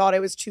school. I thought I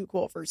was too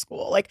cool for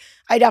school. Like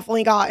I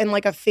definitely got in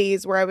like a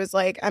phase where I was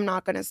like, I'm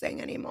not gonna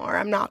sing anymore.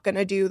 I'm not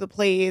gonna do the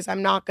plays.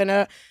 I'm not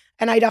gonna.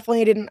 And I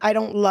definitely didn't. I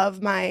don't love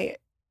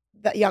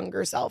that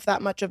younger self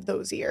that much of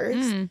those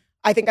years.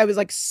 I think I was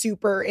like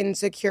super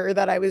insecure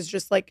that I was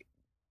just like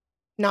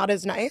not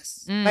as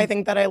nice. I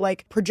think that I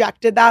like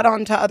projected that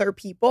onto other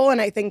people,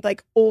 and I think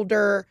like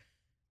older.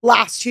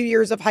 Last 2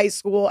 years of high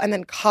school and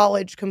then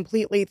college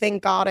completely.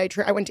 Thank God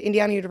I went to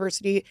Indiana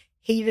University,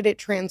 hated it,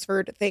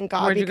 transferred. Thank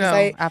God. Where'd you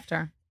go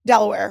after?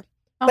 Delaware.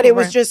 But it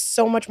was just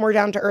so much more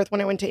down to earth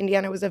when I went to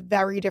Indiana. It was a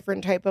very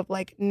different type of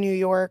like New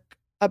York,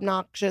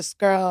 obnoxious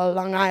girl,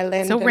 Long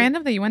Island. So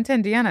random that you went to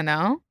Indiana,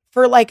 no?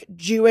 For like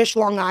Jewish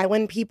Long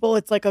Island people,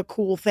 it's like a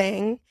cool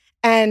thing.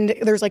 And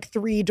there's like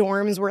 3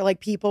 dorms where like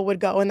people would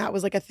go and that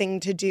was like a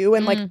thing to do.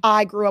 And like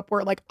I grew up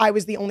where like I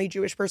was the only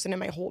Jewish person in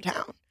my whole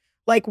town.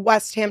 Like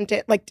West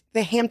Hampton, like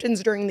the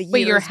Hamptons during the year.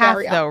 Wait, you're half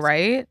though,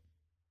 right?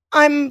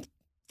 I'm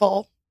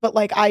full, but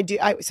like I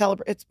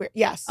celebrate. It's weird.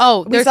 Yes.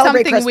 Oh, there's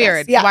something Christmas.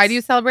 weird. Yes. Why do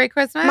you celebrate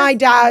Christmas? My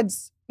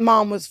dad's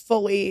mom was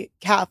fully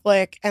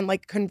Catholic and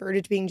like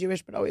converted to being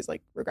Jewish, but always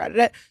like regretted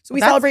it. So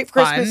we celebrate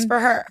Christmas for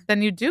her.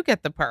 Then you do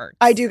get the perks.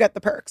 I do get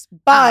the perks,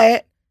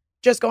 but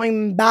just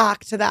going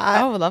back to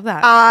that. Oh, I love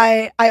that.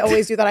 I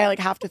always do that. I like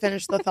have to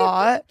finish the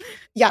thought.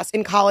 Yes,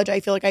 in college, I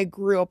feel like I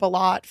grew up a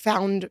lot,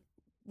 found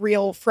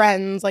real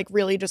friends, like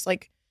really just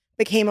like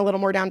became a little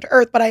more down to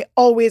earth. But I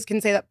always can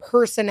say that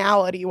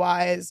personality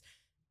wise,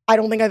 I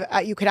don't think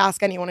you could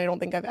ask anyone. I don't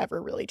think I've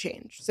ever really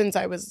changed since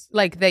I was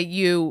like that.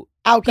 You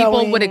outgoing,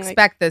 people would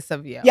expect this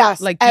of you.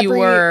 Yes, like you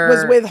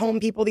was with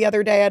home people the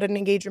other day at an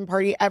engagement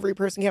party. Every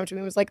person came up to me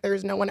and was like,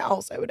 "There's no one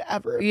else I would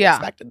ever have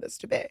expected this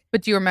to be."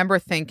 But do you remember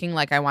thinking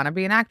like, "I want to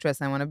be an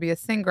actress. I want to be a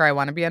singer. I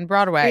want to be on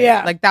Broadway."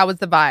 Yeah, like that was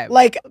the vibe.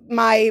 Like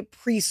my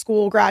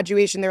preschool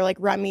graduation, they're like,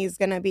 "Remi's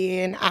gonna be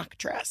an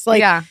actress."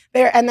 Like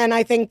there, and then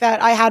I think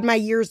that I had my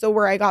years though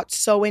where I got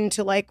so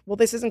into like, well,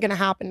 this isn't gonna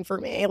happen for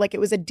me. Like it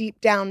was a deep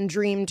down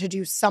dream to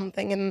do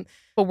something in.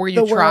 But were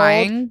you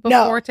trying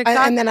before TikTok?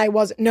 And then I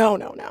wasn't. No.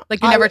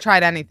 Like you never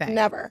tried anything?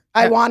 Never.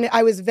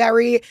 I was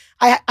very,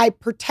 I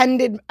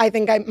pretended, I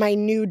think my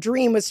new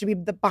dream was to be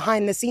the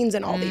behind the scenes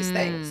in all these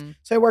things.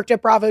 So I worked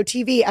at Bravo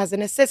TV as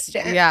an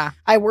assistant. Yeah.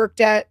 I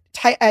worked at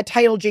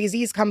Title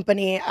Jay-Z's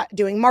company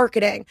doing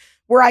marketing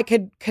where I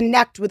could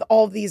connect with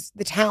all the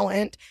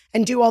talent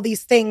and do all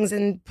these things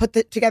and put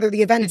together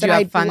the events. Did you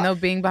have fun though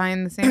being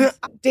behind the scenes?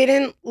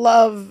 Didn't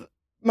love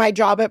my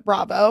job at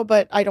Bravo,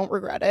 but I don't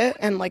regret it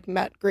and like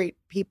met great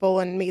people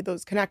and made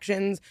those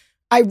connections.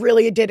 I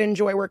really did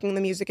enjoy working in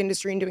the music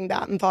industry and doing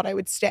that and thought I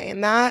would stay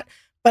in that.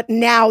 But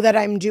now that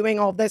I'm doing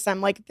all this, I'm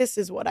like, this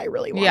is what I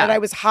really wanted. Yeah. I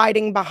was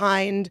hiding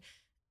behind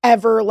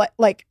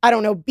like, I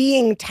don't know,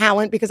 being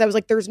talent because I was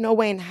like, there's no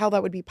way in hell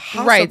that would be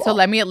possible. Right. So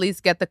let me at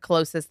least get the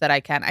closest that I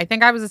can. I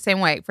think I was the same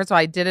way. First of all,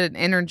 I did an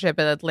internship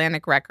at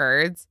Atlantic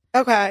Records.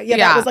 Okay. Yeah.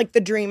 That was like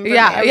the dream for me.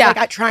 I was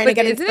like trying to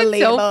get into the label.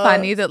 Isn't it so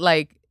funny that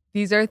like,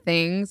 these are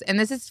things, and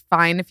this is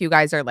fine if you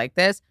guys are like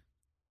this,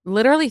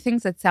 literally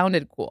things that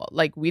sounded cool.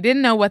 Like, we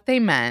didn't know what they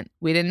meant.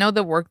 We didn't know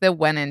the work that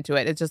went into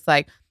it. It's just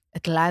like,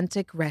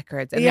 Atlantic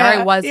Records. And there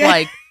I was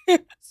like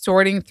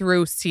sorting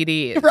through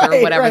CDs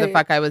or whatever the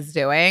fuck I was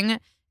doing.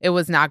 It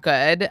was not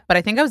good. But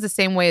I think I was the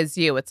same way as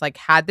you. It's like,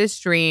 had this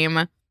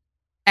dream.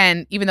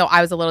 And even though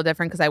I was a little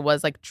different because I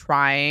was like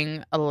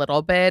trying a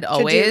little bit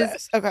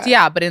always. Okay.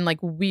 Yeah, but in like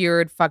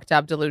weird, fucked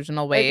up,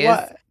 delusional ways.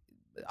 Like what?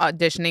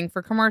 Auditioning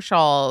for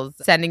commercials,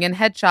 sending in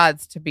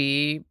headshots to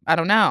be, I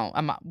don't know.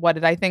 What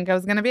did I think I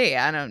was going to be?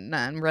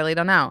 I really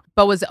don't know.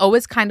 But was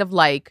always kind of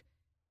like,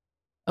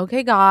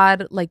 okay,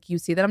 God, like you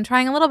see that I'm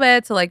trying a little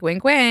bit. So like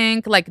wink,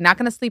 wink, like not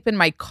going to sleep in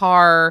my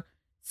car,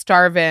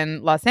 starve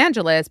in Los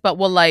Angeles, but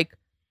we'll like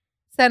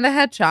send a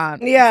headshot.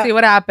 Yeah. See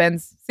what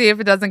happens. See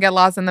if it doesn't get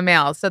lost in the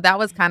mail. So that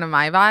was kind of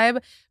my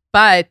vibe.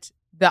 But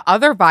the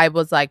other vibe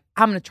was like,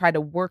 I'm going to try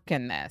to work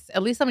in this.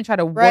 At least let me try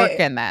to work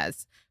in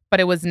this. But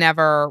it was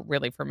never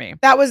really for me.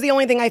 That was the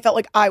only thing I felt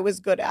like I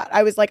was good at.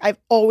 I was like, I've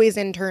always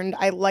interned.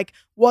 I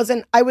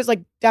was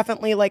like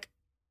definitely like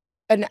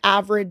an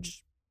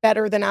average,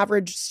 better than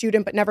average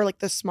student, but never like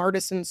the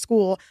smartest in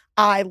school.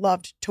 I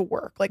loved to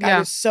work. Like I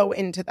was so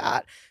into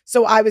that.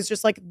 So I was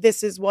just like,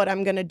 this is what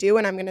I'm going to do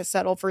and I'm going to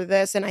settle for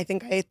this. And I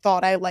think I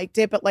thought I liked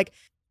it. But like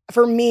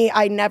for me,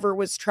 I never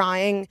was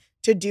trying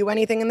to do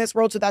anything in this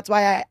world. So that's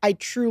why I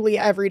truly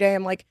every day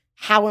I'm like,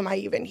 how am I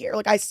even here?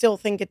 Like, I still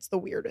think it's the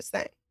weirdest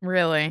thing.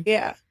 Really?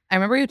 Yeah. I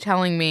remember you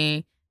telling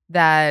me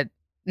that,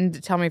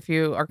 and tell me if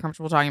you are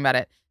comfortable talking about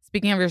it.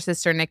 Speaking of your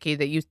sister, Nikki,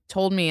 that you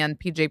told me on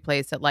PJ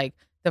Place that like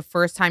the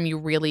first time you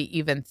really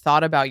even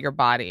thought about your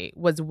body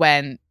was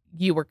when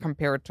you were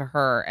compared to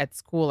her at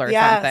school or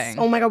something.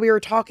 Oh my God. We were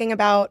talking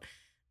about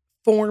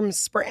form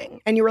spring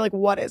and you were like,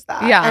 what is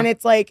that? Yeah. And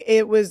it's like,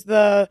 it was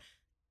the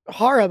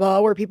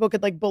horrible where people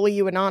could like bully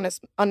you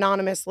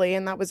anonymously.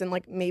 And that was in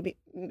like maybe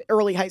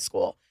early high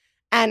school.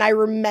 And I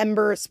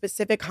remember a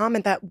specific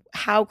comment that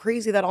how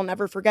crazy that I'll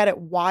never forget it.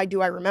 Why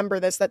do I remember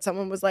this? That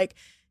someone was like,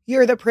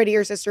 you're the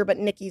prettier sister, but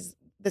Nikki's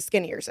the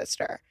skinnier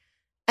sister.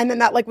 And then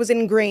that like was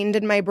ingrained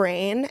in my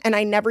brain and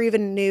I never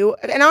even knew.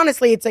 And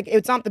honestly, it's like,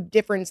 it's not the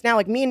difference now.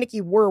 Like me and Nikki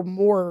were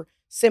more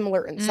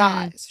similar in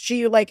size.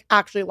 She like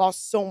actually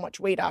lost so much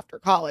weight after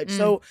college.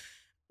 So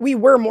we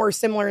were more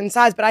similar in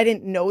size, but I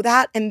didn't know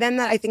that. And then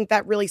I think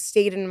that really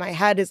stayed in my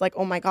head is like,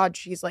 oh my God,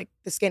 she's like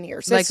the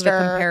skinnier sister. Like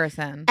the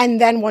comparison.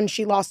 And then when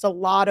she lost a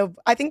lot of,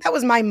 I think that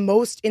was my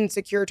most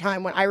insecure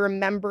time when I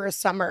remember a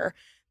summer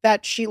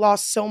that she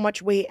lost so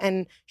much weight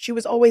and she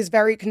was always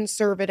very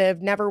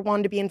conservative, never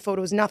wanted to be in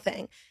photos,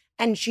 nothing.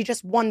 And she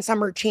just one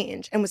summer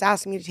changed and was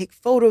asking me to take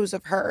photos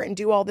of her and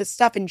do all this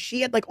stuff. And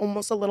she had like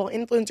almost a little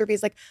influencer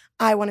face, like,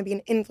 I want to be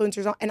an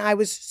influencer. And I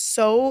was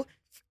so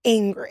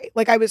angry.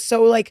 Like I was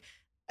so like,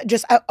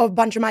 just a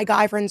bunch of my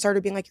guy friends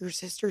started being like, your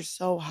sister's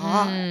so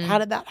hot. How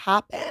did that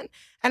happen?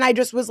 And I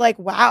just was like,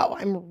 wow,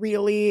 I'm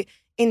really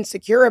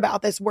insecure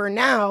about this. Where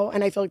now,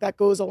 and I feel like that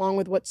goes along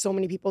with what so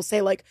many people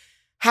say, like,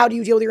 how do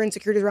you deal with your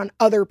insecurities around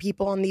other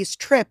people on these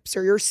trips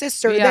or your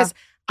sister? This,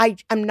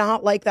 I'm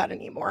not like that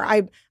anymore.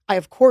 I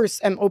of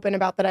course am open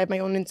about that. I have my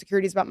own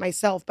insecurities about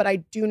myself, but I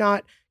do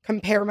not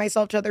compare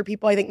myself to other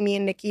people. I think me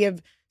and Nikki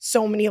have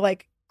so many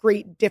like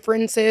great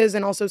differences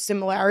and also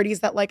similarities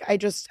that like,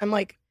 I'm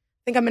like,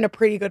 I think I'm in a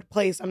pretty good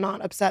place. I'm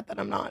not upset that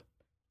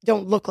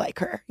don't look like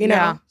her, you know?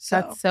 Yeah,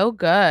 that's so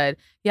good.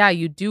 Yeah,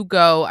 you do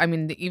go, I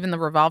mean, even the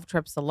Revolve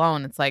trips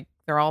alone, it's like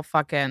they're all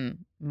fucking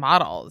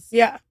models.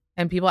 Yeah.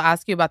 And people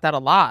ask you about that a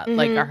lot.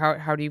 Like,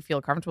 how do you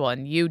feel comfortable?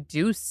 And you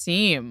do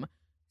seem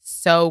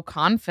so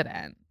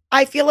confident.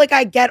 I feel like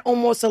I get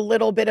almost a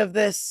little bit of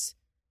this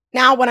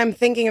now when I'm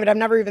thinking of it. I've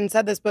never even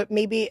said this, but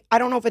maybe, I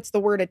don't know if it's the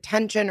word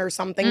attention or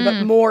something,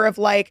 but more of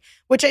like,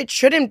 which it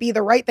shouldn't be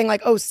the right thing,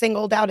 like, oh,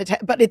 singled out,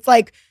 but it's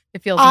like,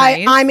 it feels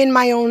nice. I'm in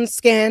my own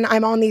skin.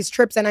 I'm on these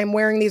trips and I'm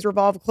wearing these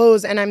Revolve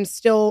clothes and I'm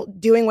still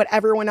doing what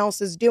everyone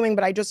else is doing,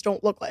 but I just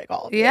don't look like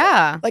all of you.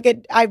 Yeah.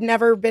 Like I've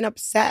never been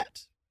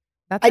upset.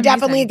 That's I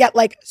definitely get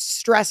like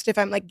stressed if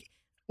I'm like,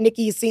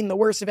 Nikki's seen the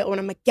worst of it when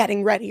I'm like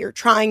getting ready or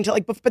trying to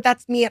like, but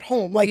that's me at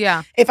home. Like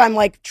if I'm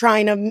like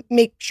trying to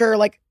make sure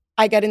like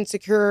I get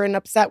insecure and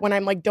upset when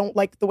I'm like, don't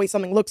like the way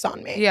something looks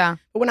on me. Yeah.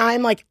 But when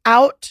I'm like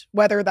out,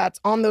 whether that's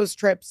on those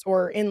trips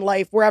or in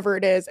life, wherever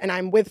it is, and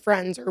I'm with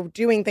friends or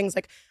doing things,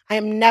 like I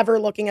am never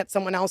looking at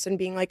someone else and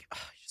being like, oh,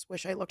 I just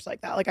wish I looked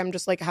like that. Like I'm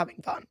just like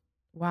having fun.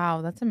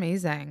 Wow, that's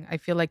amazing. I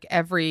feel like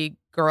every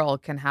girl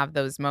can have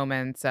those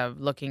moments of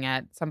looking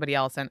at somebody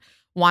else and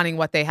wanting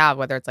what they have,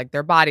 whether it's like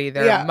their body,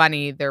 their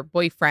money, their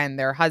boyfriend,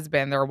 their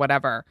husband, or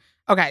whatever.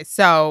 Okay,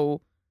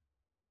 so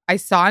I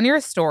saw in your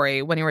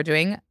story when you were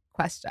doing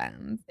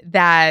questions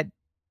that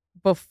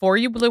before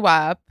you blew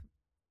up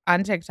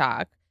on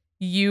TikTok,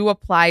 you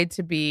applied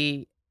to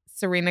be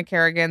Serena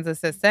Kerrigan's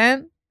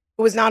assistant.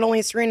 It was not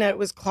only Serena, it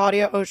was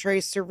Claudia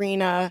Oshry,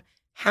 Serena,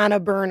 Hannah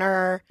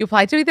Berner. You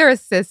applied to be their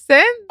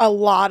assistant? A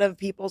lot of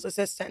people's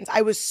assistants.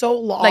 I was so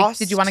lost. Like,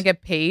 did you want to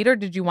get paid or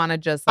did you want to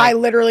just like... I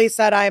literally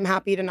said I am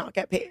happy to not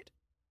get paid.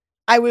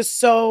 I was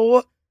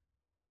so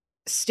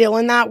still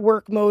in that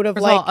work mode of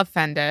like...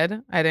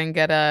 offended. I didn't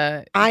get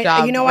a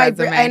job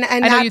resume. I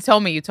know you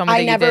told me. You told me I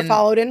that never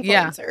followed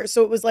influencers. Yeah.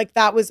 So it was like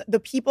that was... The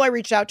people I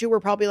reached out to were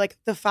probably like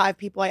the 5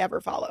 people I ever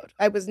followed.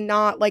 I was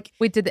not like...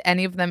 Wait, did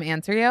any of them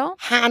answer you?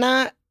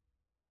 Hannah...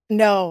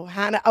 No,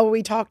 Hannah. Oh,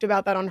 we talked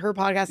about that on her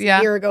podcast a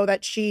year ago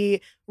that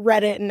she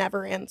read it and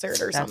never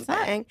answered or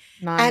something.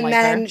 And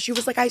then she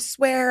was like, I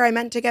swear I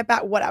meant to get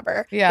back,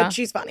 whatever. Yeah. But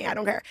she's funny. I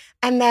don't care.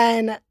 And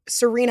then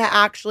Serena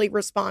actually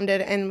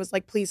responded and was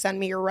like, please send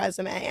me your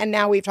resume. And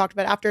now we've talked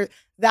about after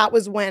that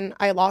was when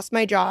I lost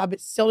my job.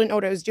 Still didn't know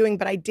what I was doing,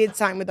 but I did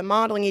sign with a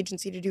modeling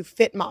agency to do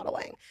fit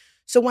modeling.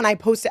 So when I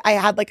posted, I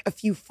had like a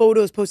few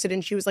photos posted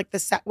and she was like,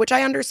 which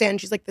I understand.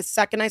 She's like, the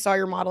second I saw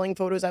your modeling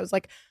photos, I was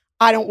like,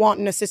 I don't want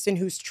an assistant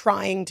who's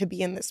trying to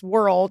be in this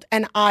world.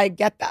 And I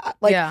get that.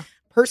 Like,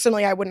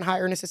 personally, I wouldn't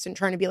hire an assistant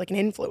trying to be like an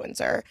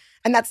influencer.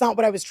 And that's not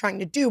what I was trying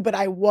to do, but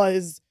I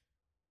was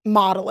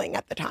modeling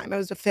at the time. I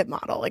was a fit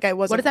model. Like I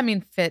wasn't. What does that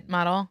mean, fit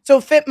model?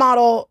 So fit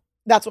model,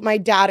 that's what my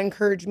dad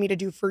encouraged me to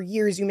do for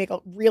years. You make a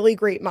really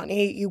great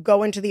money. You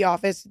go into the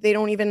office. They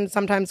don't even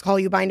sometimes call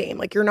you by name.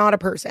 Like you're not a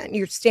person.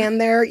 You stand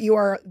there. You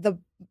are the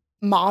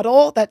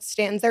model that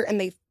stands there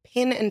and they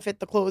pin and fit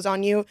the clothes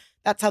on you.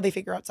 That's how they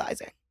figure out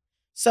sizing.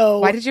 So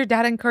why did your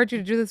dad encourage you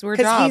to do this weird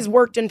job? Because he's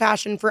worked in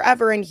fashion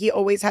forever and he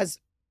always has,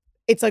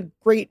 it's a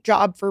great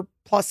job for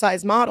plus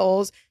size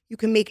models. You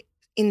can make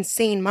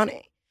insane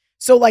money.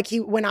 So like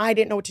when I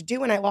didn't know what to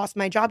do and I lost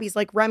my job, he's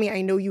like, Remi,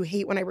 I know you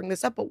hate when I bring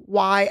this up, but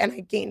why? And I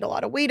gained a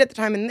lot of weight at the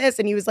time in this.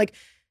 And he was like,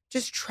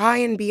 just try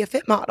and be a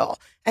fit model.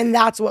 And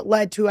that's what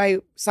led to, I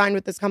signed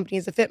with this company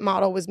as a fit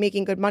model, was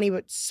making good money,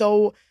 but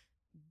so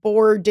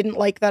bored, didn't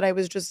like that I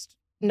was just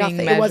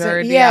nothing. It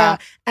wasn't,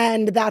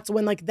 And that's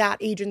when like that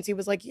agency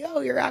was like,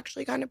 yo, you're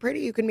actually kind of pretty.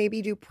 You can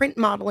maybe do print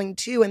modeling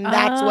too. And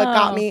that's what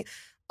got me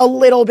a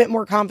little bit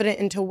more confident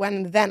until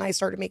then I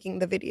started making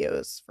the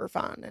videos for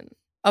fun. And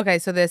Okay,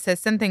 so the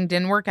assistant thing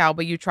didn't work out,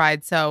 but you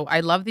tried. So I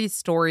love these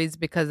stories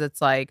because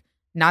it's like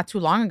not too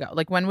long ago.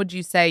 Like, when would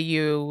you say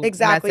you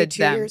Exactly messaged 2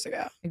 them? years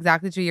ago.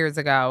 Exactly 2 years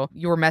ago.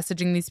 You were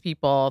messaging these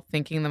people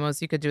thinking the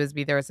most you could do is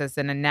be their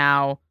assistant, and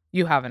now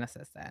you have an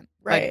assistant.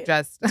 Right. Like,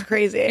 just It's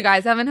crazy. You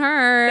guys haven't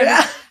heard.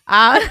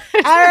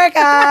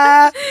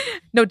 Erica!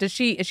 No, is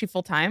she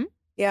full-time?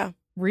 Yeah.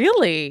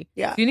 Really?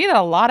 Yeah. You need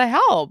a lot of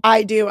help.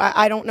 I do.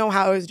 I don't know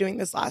how I was doing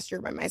this last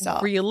year by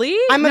myself. Really?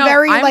 I'm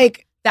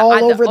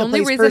all over the place The only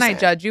reason person. I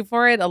judge you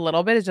for it a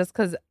little bit is just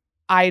because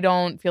I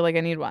don't feel like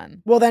I need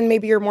one. Well, then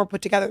maybe you're more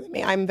put together than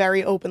me. I'm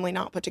very openly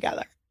not put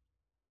together.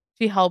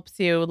 She helps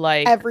you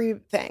like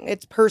everything.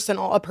 It's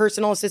personal, a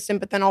personal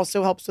assistant, but then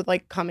also helps with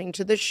like coming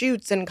to the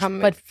shoots and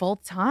coming. But full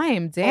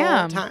time,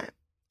 damn. Full time.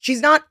 She's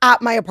not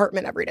at my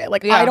apartment every day.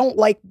 Like I don't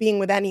like being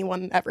with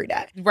anyone every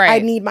day. Right. I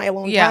need my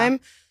alone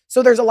time.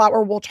 So there's a lot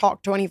where we'll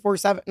talk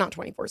 24/7, not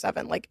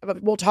 24/7. Like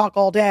we'll talk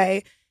all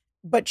day,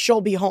 but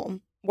she'll be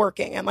home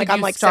working, and like Did I'm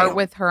you like start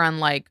with her on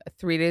like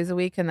 3 days a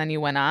week, and then you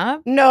went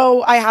up.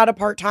 No, I had a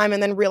part-time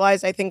and then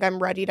realized I think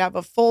I'm ready to have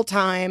a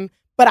full-time.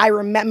 But I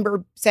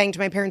remember saying to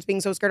my parents,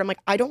 being so scared, I'm like,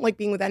 I don't like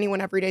being with anyone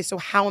every day. So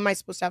how am I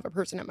supposed to have a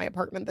person at my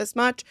apartment this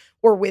much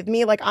or with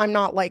me? Like, I'm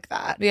not like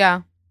that.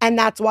 Yeah. And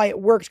that's why it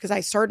worked, because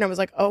I started and I was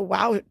like, oh,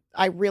 wow,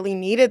 I really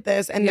needed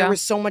this. And there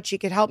was so much she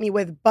could help me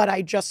with, but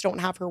I just don't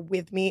have her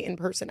with me in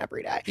person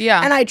every day.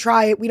 Yeah. And I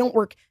try. We don't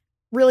work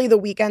really the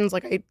weekends.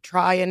 Like I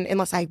try, and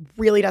unless I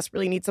really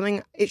desperately need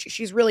something,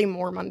 she's really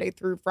more Monday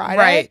through Friday.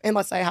 Right.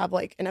 Unless I have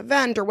like an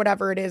event or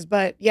whatever it is.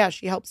 But yeah,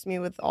 she helps me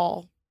with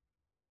all.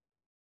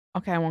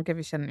 Okay, I won't give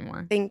you shit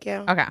anymore. Thank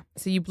you. Okay.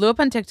 So you blew up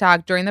on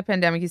TikTok during the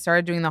pandemic. You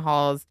started doing the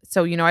hauls.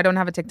 So, I don't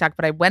have a TikTok,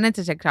 but I went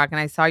into TikTok and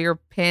I saw your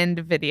pinned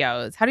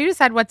videos. How do you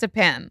decide what to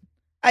pin?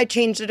 I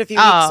changed it a few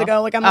weeks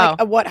ago. Like, I'm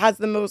like, what has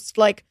the most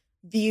like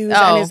views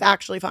and is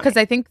actually funny? Because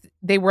I think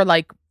they were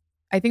like,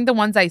 I think the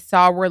ones I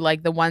saw were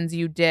like the ones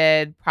you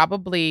did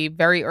probably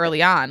very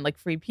early on, like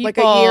Free People. Like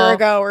a year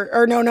ago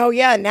or no.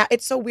 Yeah. Now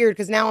it's so weird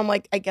because now I'm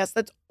like, I guess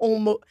that's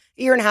almost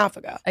a year and a half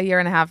ago. A year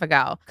and a half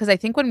ago. Because I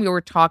think when we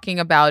were talking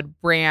about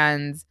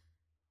brands,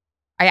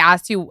 I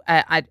asked you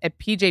at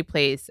PJ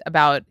Place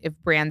about if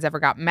brands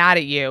ever got mad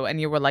at you. And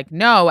you were like,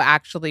 no,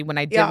 actually, when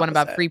I did one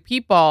about Free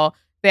People,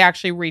 they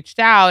actually reached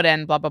out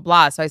and blah, blah,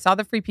 blah. So I saw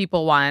the Free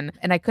People one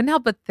and I couldn't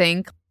help but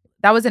think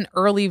that was an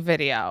early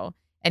video.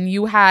 And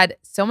you had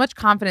so much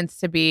confidence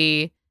to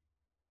be,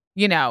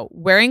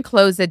 wearing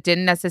clothes that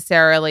didn't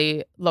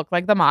necessarily look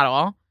like the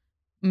model,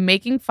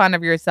 making fun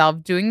of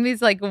yourself, doing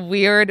these like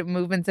weird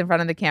movements in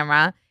front of the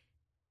camera.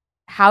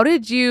 How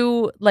did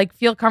you like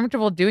feel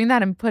comfortable doing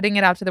that and putting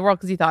it out to the world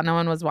because you thought no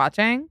one was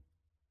watching?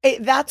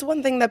 That's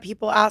one thing that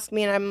people ask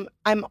me, and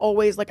I'm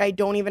always like, I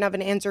don't even have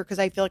an answer because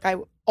I feel like I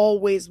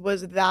always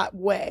was that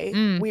way,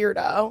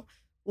 weirdo.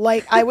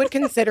 Like, I would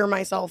consider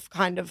myself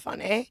kind of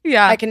funny.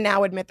 Yeah. I can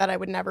now admit that I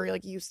would never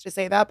like used to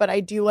say that, but I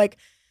do like,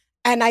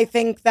 and I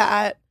think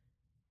that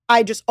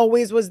I just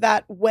always was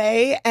that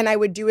way. And I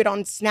would do it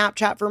on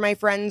Snapchat for my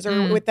friends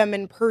or with them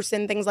in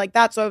person, things like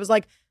that. So I was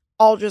like,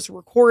 I'll just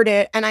record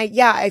it. And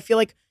I feel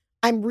like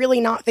I'm really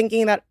not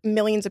thinking that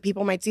millions of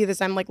people might see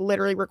this. I'm like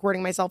literally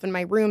recording myself in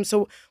my room.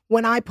 So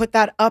when I put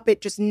that up,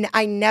 it's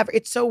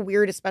so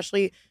weird,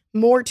 especially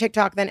more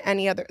TikTok than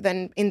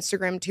than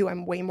Instagram too.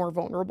 I'm way more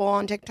vulnerable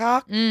on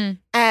TikTok.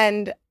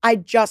 And I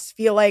just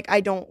feel like I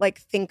don't like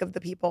think of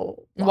the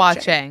people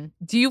watching.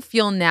 Do you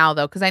feel now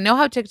though? Because I know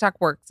how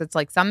TikTok works. It's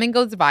like something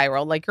goes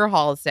viral, like your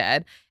hauls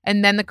did.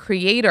 And then the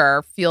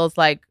creator feels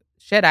like,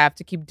 shit, I have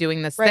to keep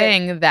doing this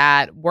thing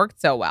that worked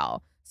so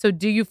well. So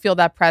do you feel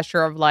that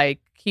pressure of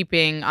like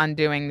keeping on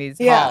doing these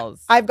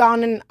hauls? I've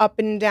gone up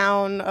and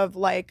down of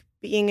like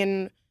being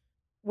in,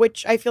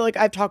 which I feel like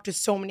I've talked to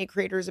so many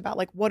creators about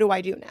like, what do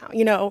I do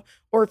now?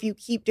 Or if you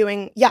keep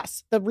doing,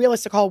 yes, the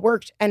realistic haul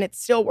worked and it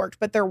still worked.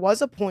 But there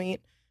was a point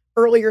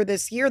earlier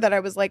this year that I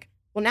was like,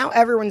 well, now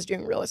everyone's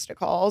doing realistic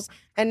hauls.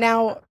 And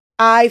now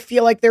I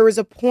feel like there was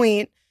a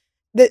point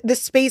that the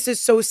space is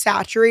so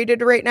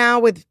saturated right now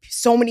with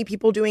so many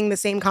people doing the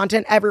same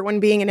content, everyone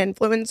being an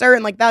influencer.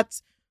 And like,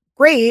 that's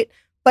great.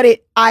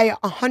 But I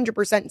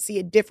 100% see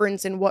a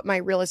difference in what my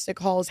realistic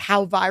hauls,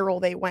 how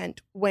viral they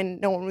went when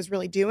no one was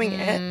really doing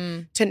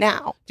it to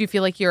now. Do you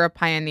feel like you're a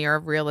pioneer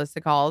of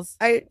realistic hauls?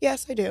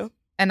 Yes, I do.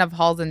 And of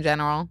hauls in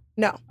general?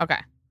 No. Okay.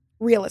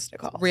 Realistic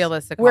hauls.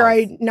 Realistic where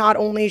hauls. I not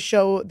only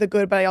show the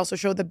good, but I also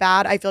show the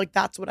bad. I feel like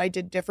that's what I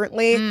did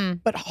differently.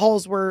 But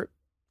hauls were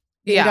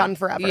being done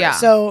forever. Yeah.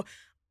 So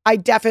I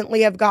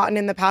definitely have gotten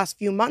in the past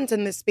few months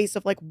in this space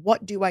of like,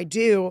 what do?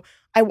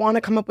 I want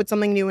to come up with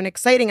something new and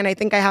exciting. And I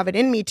think I have it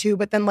in me too.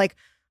 But then like,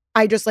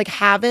 I just like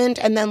haven't.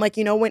 And then like,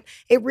 when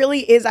it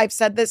really is, I've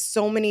said this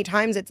so many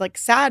times, it's like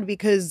sad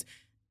because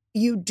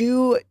you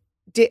do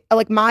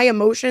like my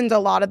emotions a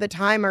lot of the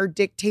time are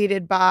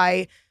dictated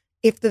by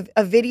if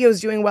a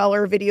video's doing well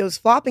or a video's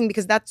flopping,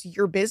 because that's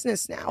your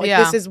business now. Like,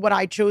 this is what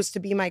I chose to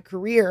be my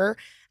career.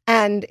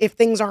 And if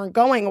things aren't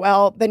going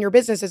well, then your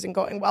business isn't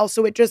going well.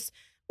 So it just,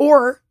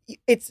 or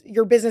it's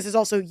your business is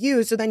also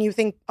you. So then you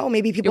think, oh,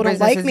 maybe people don't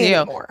like me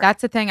anymore.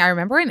 That's the thing. I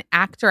remember an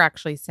actor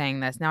actually saying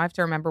this. Now I have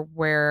to remember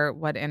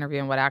what interview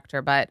and what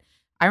actor, but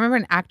I remember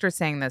an actor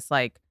saying this,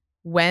 like,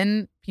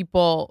 when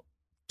people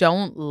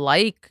don't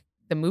like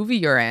the movie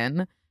you're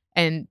in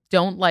and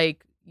don't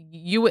like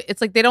you,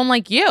 it's like they don't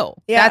like you.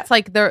 Yeah.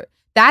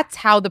 That's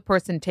how the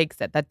person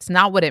takes it. That's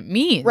not what it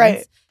means.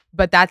 Right.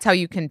 But that's how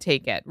you can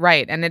take it.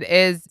 Right. And it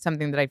is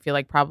something that I feel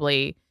like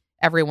probably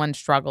everyone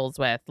struggles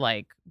with.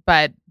 Like,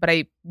 but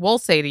I will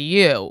say to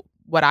you,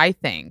 what I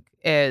think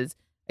is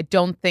I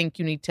don't think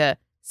you need to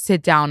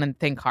sit down and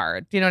think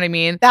hard. Do you know what I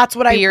mean? That's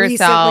what I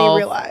recently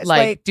realized.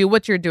 Like, do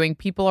what you're doing.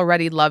 People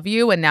already love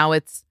you. And now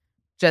it's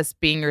just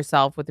being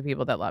yourself with the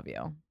people that love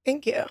you.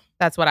 Thank you.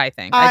 That's what I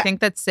think. I think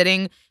that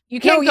you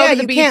can't go to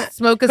the beach,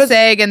 smoke a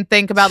cig, and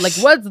think about like,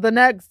 what's the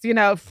next,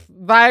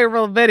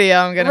 viral video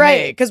I'm going to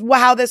make. Because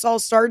how this all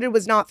started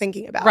was not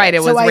thinking about it. It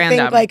was random. I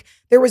think like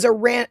there was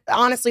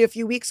honestly, a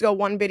few weeks ago,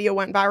 one video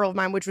went viral of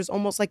mine, which was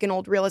almost like an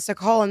old realistic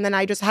haul. And then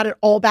I just had it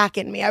all back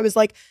in me. I was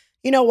like,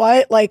 you know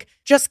what? Like,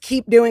 just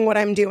keep doing what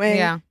I'm doing.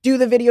 Yeah. Do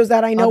the videos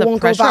that I know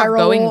won't go viral.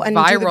 Going and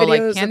viral, do the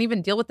videos. I can't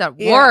even deal with that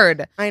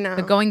word. I know.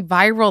 The going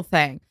viral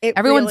thing.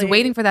 Everyone's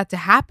waiting for that to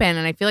happen.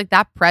 And I feel like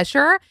that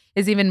pressure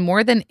is even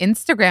more than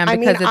Instagram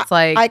because it's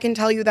like. I can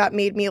tell you that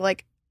made me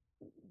like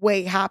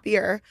way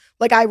happier.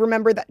 Like, I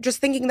remember that just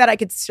thinking that I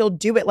could still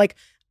do it. Like,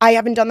 I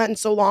haven't done that in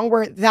so long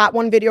where that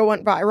one video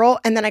went viral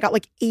and then I got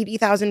like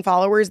 80,000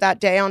 followers that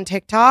day on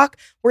TikTok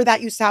where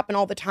that used to happen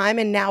all the time.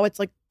 And now it's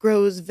like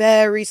grows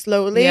very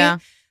slowly. Yeah.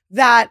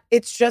 That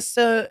it's just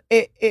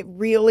it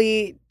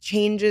really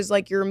changes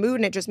like your mood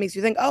and it just makes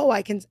you think, oh,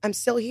 I'm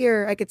still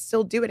here. I could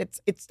still do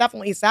it. It's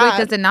definitely sad.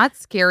 Wait, does it not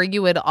scare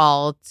you at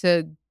all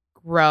to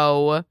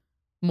grow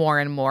more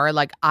and more?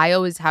 Like, I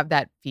always have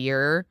that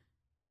fear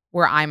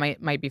where I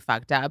might be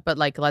fucked up. But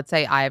like, let's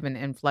say I have an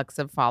influx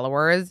of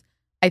followers.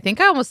 I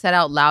think I almost said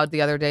out loud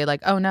the other day,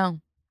 like, oh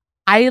no.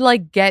 I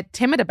like get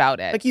timid about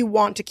it. Like, you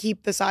want to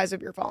keep the size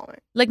of your following.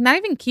 Like, not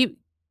even keep,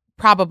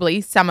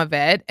 probably some of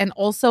it. And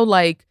also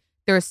like,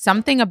 there's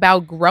something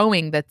about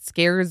growing that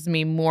scares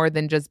me more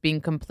than just being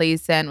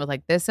complacent with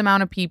like this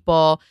amount of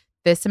people,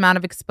 this amount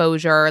of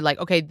exposure. Like,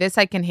 okay, this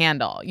I can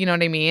handle. You know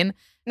what I mean?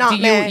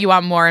 You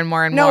want more and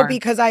more and more? No,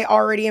 because I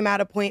already am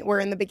at a point where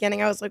in the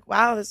beginning I was like,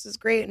 wow, this is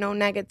great. No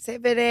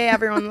negativity.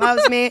 Everyone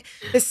loves me.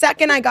 The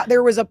second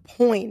there was a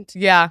point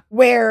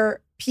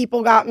where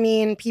people got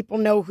mean. People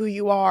know who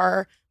you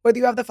are. Whether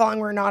you have the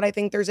following or not, I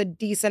think there's a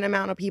decent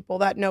amount of people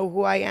that know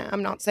who I am.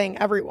 I'm not saying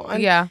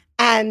everyone. Yeah.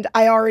 And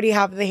I already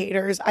have the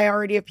haters. I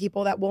already have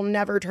people that will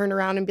never turn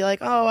around and be like,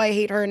 oh, I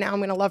hate her. Now I'm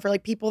going to love her.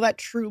 Like, people that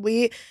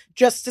truly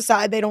just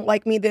decide they don't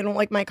like me. They don't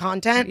like my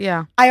content.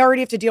 Yeah. I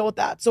already have to deal with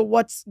that. So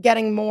what's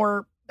getting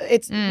more,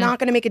 it's not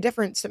going to make a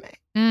difference to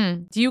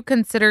me. Do you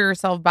consider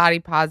yourself body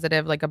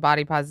positive, like a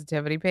body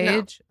positivity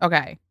page? No.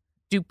 Okay.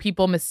 Do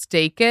people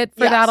mistake it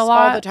for that a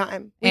lot? All the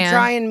time. We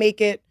try and make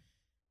it.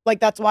 Like,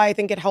 that's why I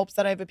think it helps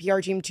that I have a PR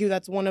team, too.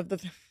 That's one of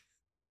the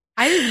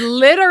I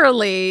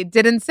literally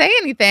didn't say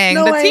anything.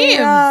 No, the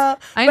teams. I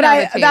know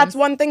the teams. That's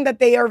one thing that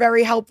they are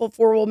very helpful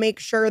for. We'll make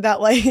sure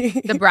that, like...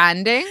 the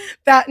branding?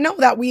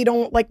 that we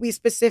don't, like, we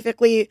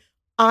specifically,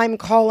 I'm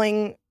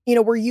calling,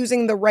 we're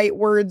using the right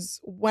words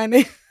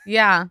when...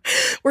 Yeah.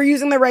 We're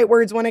using the right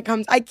words when it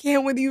comes... I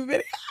can't with you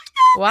video.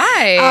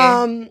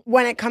 Why?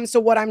 When it comes to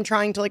what I'm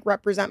trying to, like,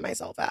 represent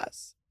myself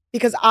as.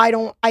 Because I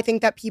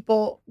think that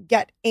people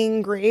get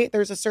angry.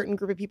 There's a certain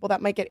group of people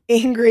that might get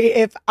angry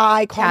if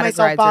I call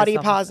myself body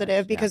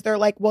positive because they're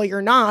like, well,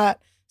 you're not.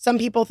 Some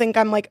people think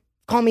I'm like,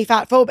 call me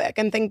fat phobic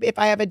and think if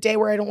I have a day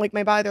where I don't like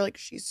my body, they're like,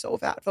 she's so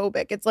fat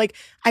phobic. It's like,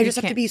 I just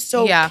have to be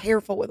so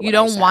careful with what you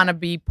don't want to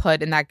be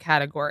put in that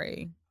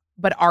category.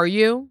 But are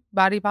you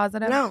body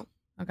positive? No.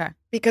 Okay.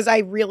 Because I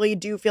really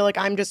do feel like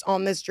I'm just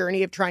on this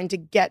journey of trying to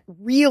get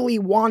really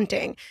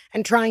wanting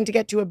and trying to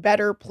get to a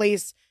better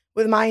place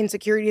with my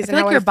insecurities and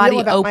how I feel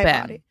about my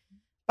body.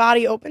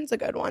 Body open's a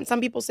good one. Some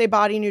people say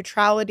body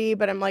neutrality,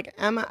 but I'm like,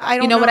 I don't know.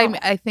 You know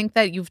what I think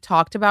that you've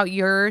talked about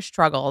your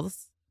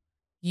struggles.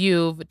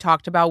 You've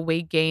talked about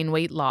weight gain,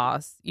 weight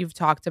loss. You've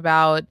talked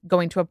about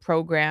going to a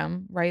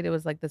program, right? It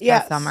was like this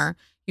past summer.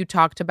 You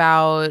talked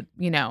about,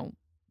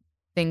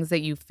 things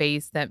that you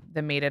faced that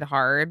made it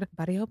hard.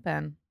 Body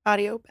open.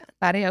 Body open.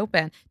 Body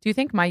open. Do you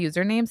think my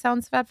username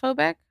sounds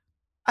fatphobic?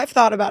 I've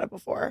thought about it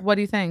before. What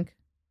do you think?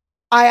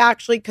 I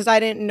actually, because I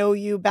didn't know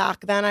you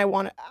back then,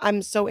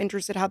 I'm so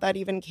interested how that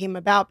even came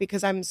about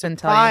because I'm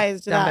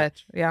surprised that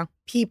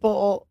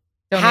people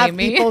have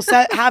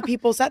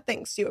people set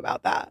things to you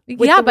about that. With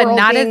the but world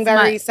not being as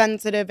very much.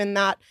 sensitive in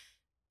that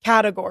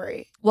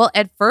category. Well,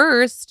 at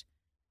first,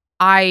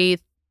 I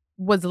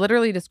was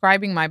literally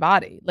describing my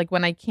body. Like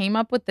when I came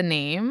up with the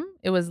name,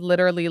 it was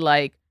literally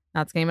like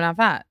not skinny but not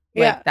fat.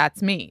 Like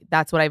that's me.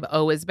 That's what I've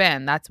always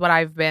been. That's what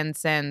I've been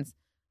since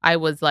I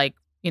was like,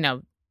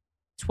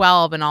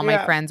 12 and all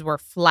my friends were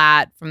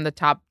flat from the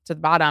top to the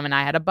bottom and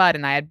I had a butt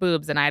and I had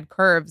boobs and I had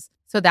curves.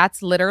 So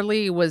that's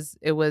literally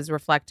it was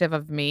reflective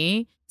of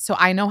me. So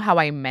I know how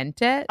I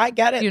meant it. I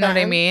get it. You know what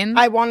I mean?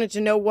 I wanted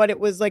to know what it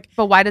was like.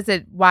 But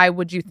why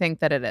would you think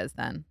that it is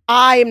then?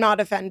 I am not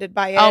offended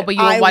by it. Oh, but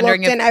you were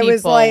wondering if people I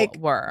was like,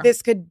 were.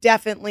 This could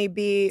definitely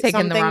be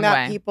Taken the something wrong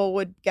that way. people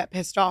would get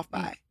pissed off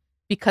by.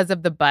 Because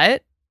of the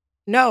butt?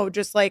 No,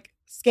 just like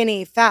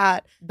skinny,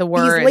 fat. The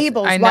words. These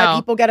labels. I know. Why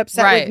people get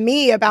upset with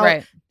me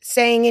about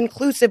saying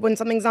inclusive when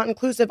something's not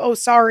inclusive. Oh,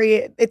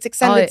 sorry, it's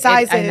extended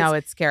sizes. I know,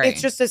 it's scary.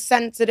 It's just a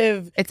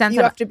sensitive. It's sensitive.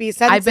 You have to be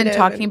sensitive. I've been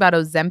talking about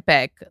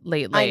Ozempic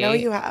lately. I know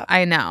you have.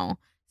 I know.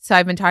 So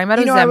I've been talking about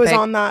Ozempic. I was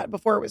on that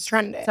before it was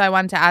trending. So I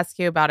wanted to ask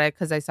you about it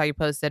because I saw you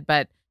posted,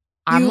 but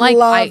I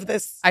love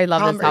this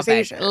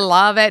topic.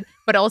 Love it,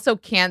 but also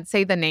can't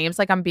say the names.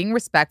 Like, I'm being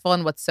respectful,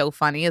 and what's so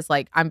funny is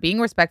like I'm being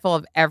respectful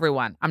of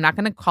everyone. I'm not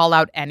going to call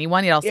out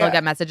anyone. You'll still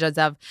get messages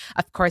of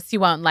course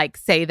you won't like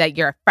say that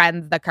your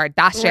friends the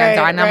Kardashians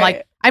are, and I'm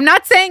like, I'm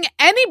not saying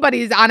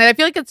anybody's on it. I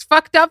feel like it's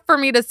fucked up for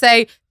me to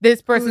say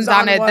this person's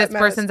on it, this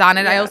person's on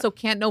it. I also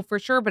can't know for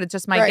sure, but it's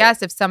just my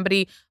guess. If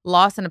somebody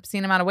lost an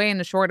obscene amount of weight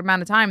in a short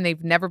amount of time,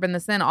 they've never been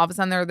this thin, all of a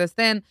sudden they're this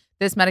thin,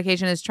 this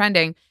medication is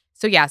trending.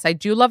 So yes, I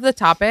do love the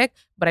topic,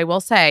 but I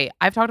will say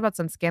I've talked about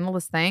some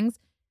scandalous things.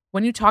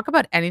 When you talk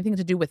about anything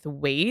to do with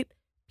weight,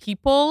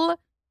 people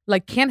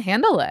like can't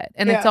handle it.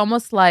 And it's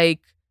almost like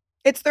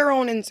it's their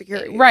own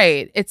insecurity.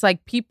 Right. It's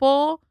like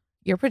people,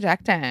 you're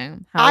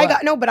projecting. But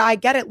I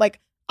get it. Like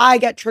I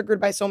get triggered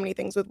by so many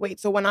things with weight.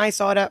 So when I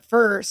saw it at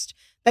first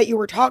that you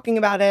were talking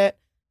about it,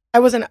 I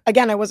wasn't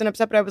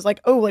upset, but I was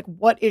like, oh, like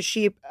what is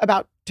she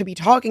about to be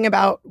talking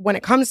about when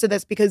it comes to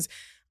this? Because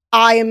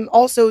I am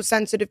also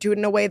sensitive to it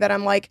in a way that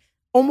I'm like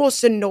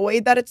almost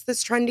annoyed that it's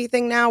this trendy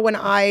thing now when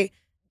I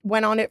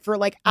went on it for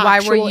like actual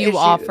Why were you issues.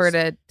 offered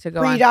it to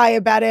go on?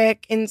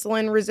 Pre-diabetic,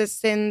 insulin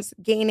resistance,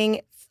 gaining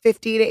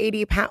 50 to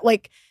 80 pounds,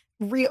 like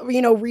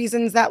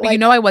reasons that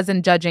like. I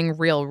wasn't judging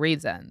real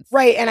reasons.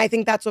 Right. And I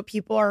think that's what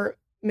people are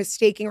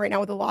mistaking right now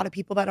with a lot of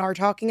people that are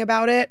talking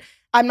about it.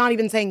 I'm not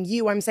even saying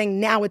you, I'm saying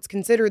now it's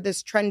considered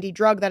this trendy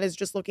drug that is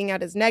just looking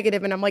at as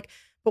negative. And I'm like,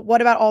 but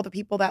what about all the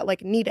people that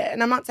like need it?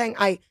 And I'm not saying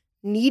I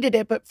needed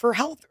it, but for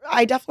health,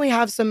 I definitely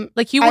have some.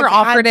 Like you were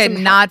offered it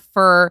not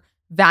for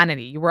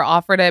vanity. You were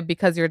offered it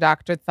because your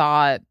doctor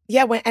thought.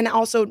 Yeah, and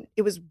also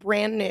it was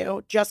brand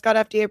new, just got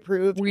FDA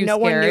approved. No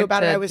one knew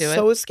about it. I was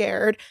so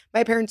scared.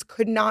 My parents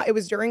could not. It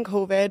was during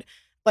COVID,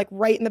 like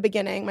right in the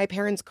beginning. My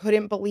parents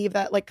couldn't believe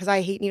that, like, because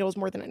I hate needles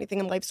more than anything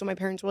in life. So my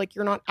parents were like,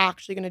 "You're not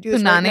actually going to do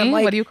this." Punani?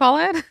 Like, what do you call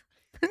it?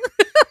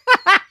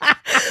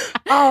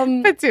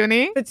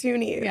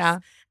 Petunias. Yeah.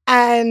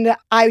 And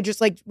I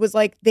just like was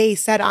like, they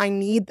said I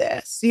need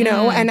this,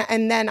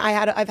 and then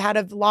I've had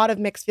a lot of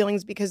mixed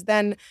feelings because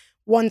then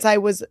once I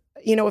was,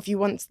 a few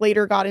months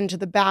later got into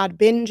the bad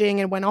binging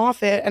and went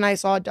off it, and I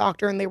saw a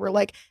doctor and they were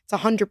like, it's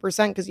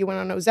 100% because you went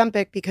on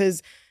Ozempic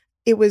because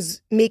it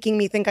was making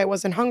me think I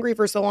wasn't hungry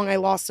for so long. I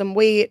lost some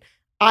weight.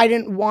 I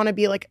didn't want to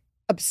be like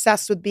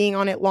obsessed with being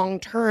on it long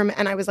term.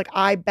 And I was like,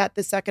 I bet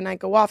the second I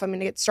go off, I'm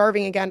going to get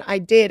starving again. I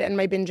did. And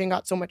my binging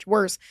got so much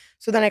worse.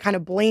 So then I kind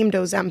of blamed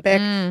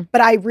Ozempic. But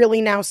I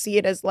really now see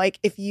it as like,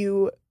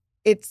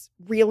 it's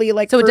really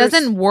like. So it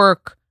doesn't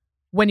work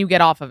when you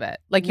get off of it.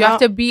 Like you have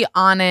to be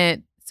on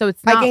it. So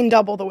it's not. I gained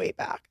double the weight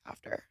back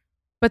after.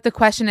 But the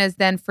question is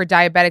then for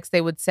diabetics, they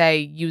would say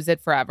use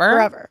it forever.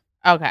 Forever.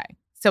 Okay.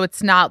 So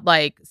it's not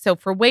like, so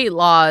for weight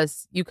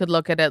loss, you could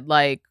look at it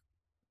like,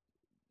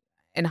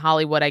 in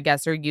Hollywood, I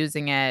guess, are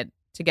using it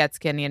to get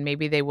skinny and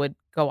maybe they would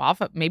go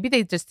off it. Maybe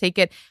they just take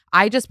it.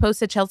 I just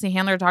posted Chelsea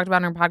Handler talked about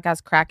in her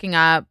podcast, cracking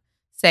up,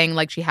 saying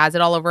like she has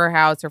it all over her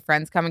house. Her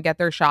friends come and get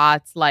their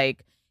shots.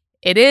 Like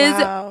it is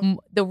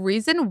the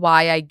reason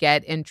why I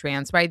get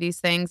entranced by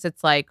these things.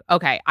 It's like,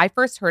 okay, I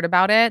first heard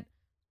about it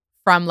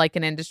from like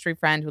an industry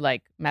friend who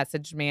like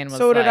messaged me and was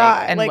so did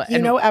I. And, like,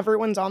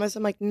 everyone's on this.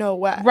 I'm like, no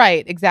way.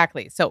 Right,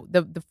 exactly. So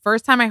the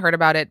first time I heard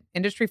about it,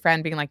 industry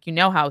friend being like,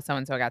 how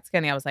so-and-so got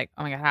skinny. I was like,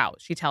 oh my God, how?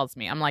 She tells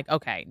me. I'm like,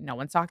 okay, no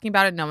one's talking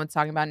about it. No one's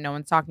talking about it. No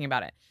one's talking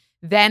about it.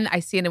 Then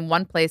I see it in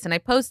one place and I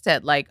post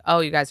it like,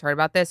 oh, you guys heard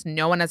about this?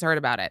 No one has heard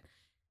about it.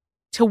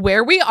 To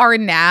where we are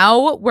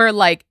now, where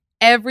like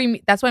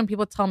that's when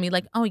people tell me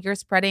like, oh, you're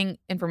spreading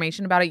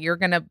information about it. You're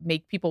going to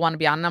make people want to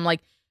be on. And I'm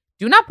like,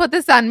 do not put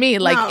this on me.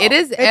 Like it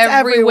is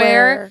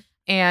everywhere.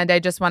 And I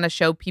just want to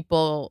show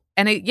people.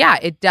 And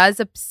it does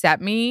upset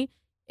me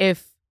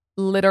if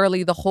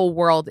literally the whole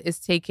world is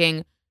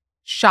taking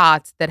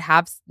shots that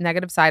have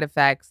negative side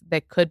effects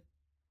that could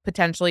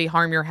potentially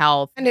harm your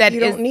health. And if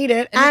you don't need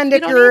it. And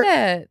if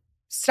you're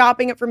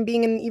stopping it from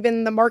being in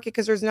even the market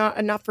because there's not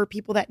enough for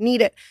people that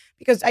need it.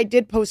 Because I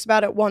did post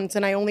about it once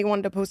and I only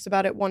wanted to post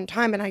about it one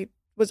time. And I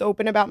was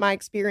open about my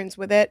experience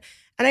with it.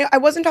 And I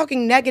wasn't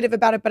talking negative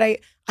about it, but I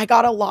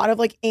got a lot of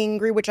like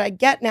angry, which I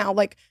get now,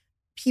 like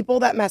people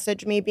that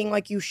message me being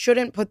like, you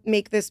shouldn't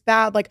make this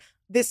bad. Like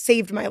this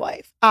saved my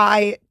life.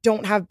 I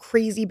don't have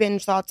crazy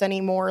binge thoughts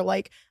anymore.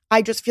 Like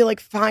I just feel like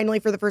finally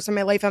for the first time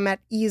in my life, I'm at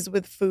ease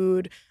with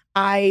food.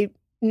 I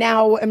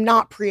now am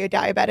not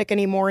pre-diabetic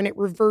anymore, and it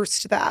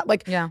reversed that.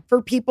 Like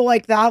for people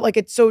like that, like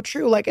it's so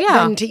true. Like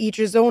then to each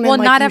his own. Well, and,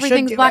 like, not you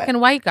everything's black and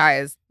white,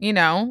 guys. You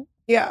know?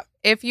 Yeah.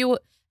 If you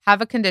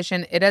have a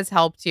condition, it has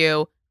helped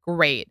you.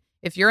 Great.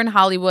 If you're in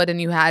Hollywood and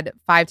you had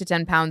 5 to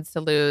 10 pounds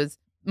to lose,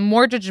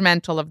 more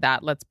judgmental of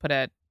that. Let's put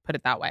it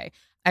that way.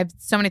 I have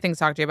so many things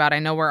to talk to you about. I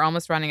know we're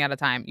almost running out of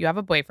time. You have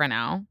a boyfriend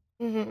now.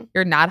 Mm-hmm.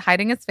 You're not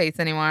hiding his face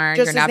anymore.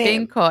 Just you're not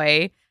being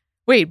coy.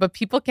 Wait, but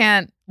people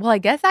can't. Well, I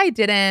guess I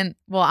didn't.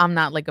 Well, I'm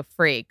not like a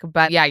freak,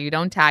 but yeah, you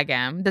don't tag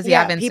him. Does he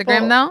have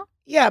Instagram though?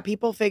 Yeah,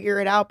 people figure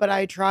it out, but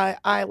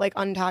I like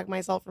untag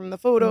myself from the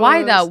photos.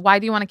 Why though? Why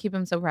do you want to keep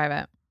him so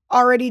private?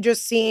 Already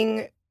just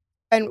seeing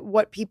and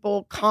what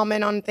people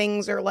comment on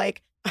things, or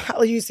like,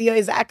 you see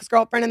his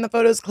ex-girlfriend in the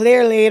photos,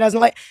 clearly he doesn't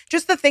like,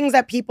 just the things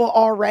that people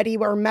already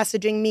were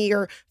messaging me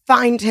or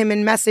find him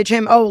and message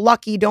him, oh,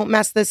 Lucky, don't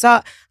mess this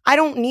up. I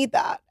don't need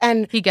that.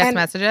 And he gets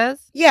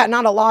messages? Yeah,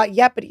 not a lot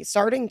yet, but he's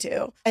starting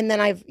to. And then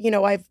I've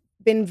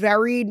been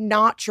very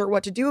not sure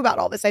what to do about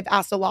all this. I've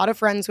asked a lot of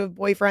friends who have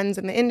boyfriends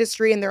in the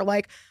industry, and they're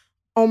like,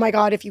 oh my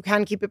God, if you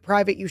can keep it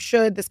private, you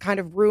should. This kind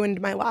of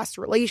ruined my last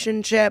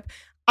relationship.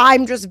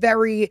 I'm just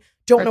very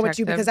don't know what to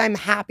do because I'm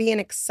happy and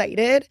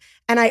excited.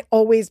 And I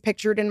always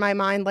pictured in my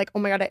mind, like, oh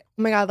my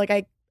God, like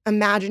I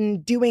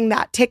imagine doing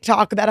that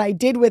TikTok that I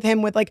did with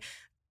him with like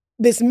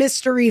this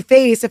mystery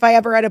face if I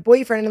ever had a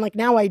boyfriend. And like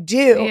now I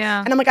do.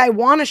 Yeah. And I'm like, I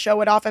want to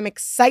show it off. I'm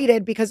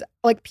excited because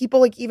like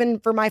people, like even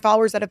for my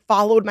followers that have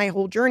followed my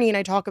whole journey, and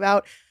I talk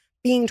about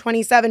being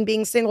 27,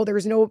 being single,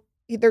 there's no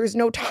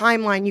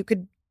timeline. You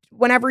could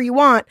whenever you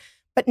want.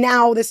 But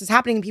now this is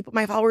happening.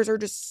 My followers are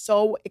just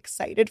so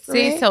excited for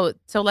me.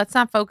 So let's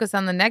not focus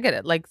on the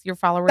negative. Like your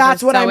followers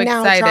That's are what so I'm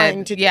excited. now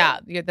trying to do. Yeah,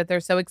 that they're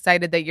so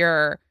excited that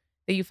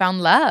you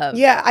found love.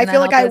 Yeah, I feel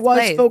like I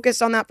was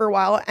focused on that for a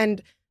while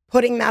and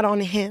putting that on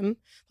him,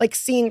 like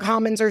seeing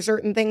comments or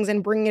certain things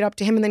and bringing it up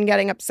to him and then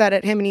getting upset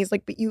at him. And he's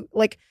like, but you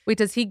like. Wait,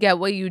 does he get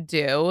what you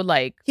do?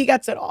 Like he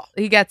gets it all.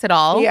 He gets it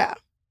all? Yeah.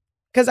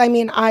 Because I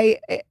mean,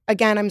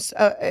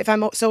 if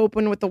I'm so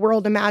open with the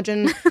world,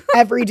 imagine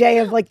every day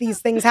of like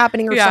these things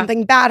happening or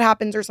something bad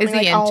happens or something.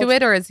 Is he into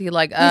it or is he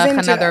like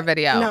another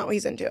video? No,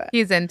 he's into it.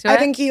 He's into it. I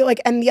think he like,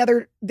 and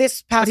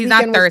this past he's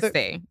weekend not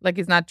thirsty. Like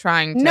he's not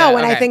trying to. No,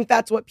 and I think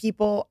that's what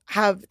people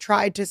have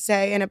tried to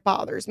say, and it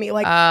bothers me.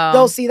 Like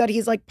they'll see that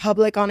he's like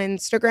public on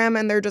Instagram,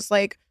 and they're just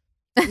like,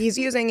 he's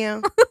using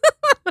you.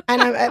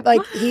 And I'm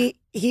like,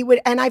 he would,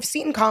 and I've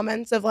seen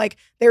comments of like,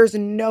 there's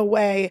no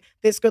way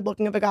this good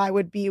looking of a guy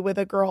would be with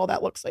a girl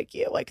that looks like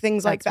you, like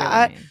things like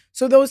that. Really mean.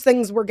 So those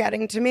things were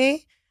getting to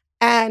me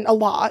and a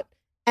lot.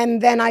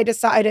 And then I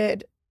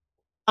decided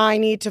I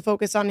need to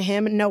focus on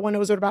him. No one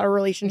knows what about a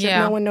relationship.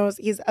 Yeah. No one knows.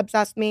 He's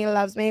obsessed with me,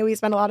 loves me. We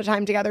spend a lot of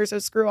time together. So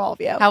screw all of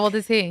you. How old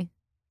is he?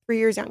 3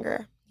 years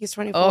younger. He's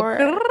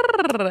 24.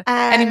 Oh,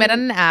 and he met on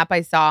an app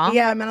I saw.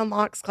 Yeah, I met on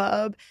Locks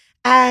Club.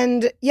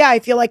 And yeah, I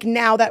feel like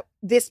now that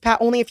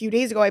only a few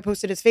days ago, I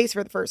posted his face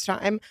for the first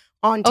time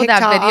on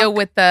TikTok. Oh, that video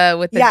with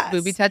the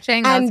booby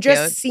touching? And that's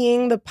just cute.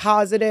 Seeing the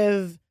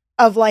positive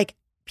of like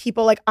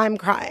people like, I'm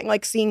crying,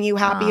 like seeing you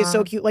happy is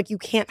so cute. Like you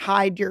can't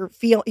hide your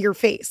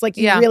face. Like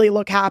you really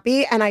look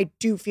happy. And I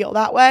do feel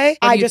that way.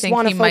 I just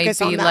want to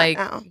focus on that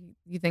now.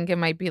 You think it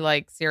might be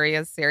like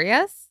serious?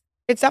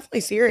 It's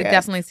definitely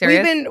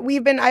serious.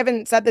 We've been, I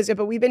haven't said this yet,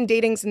 but we've been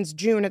dating since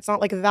June. It's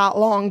not like that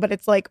long, but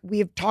it's like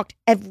we've talked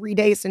every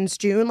day since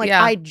June. Like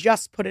I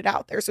just put it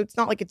out there. So it's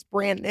not like it's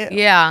brand new.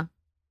 Yeah.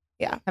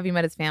 Yeah. Have you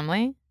met his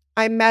family?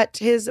 I met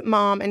his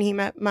mom and he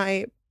met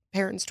my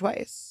parents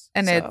twice.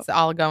 And it's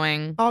all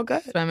going all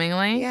good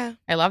swimmingly? Yeah.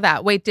 I love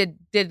that. Wait,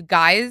 did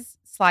guys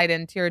slide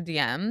into your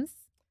DMs?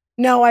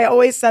 No, I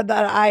always said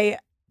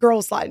that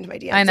girls slide into my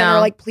DMs. I know. And are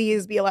like,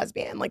 please be a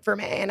lesbian, like for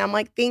me. And I'm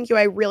like, thank you.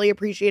 I really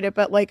appreciate it.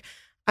 But like,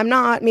 I'm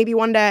not, maybe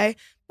one day.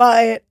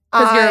 But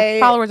because your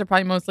followers are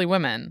probably mostly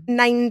women.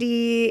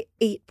 98%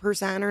 or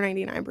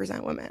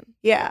 99% women.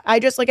 Yeah. I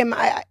just like,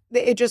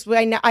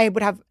 I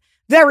would have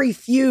very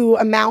few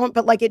amount,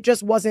 but like it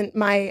just wasn't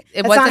my, it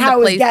that's wasn't not how I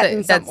was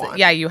getting someone.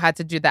 Yeah, you had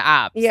to do the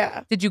apps.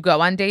 Yeah. Did you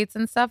go on dates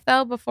and stuff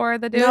though before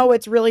the dude? No,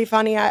 it's really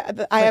funny. I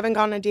haven't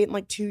gone on a date in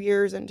like 2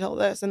 years until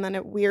this, and then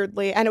it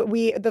weirdly,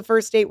 the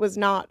first date was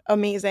not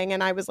amazing,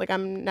 and I was like,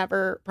 I'm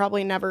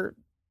probably never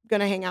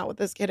gonna hang out with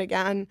this kid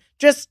again.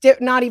 Just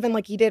not even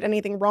like he did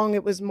anything wrong.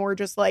 It was more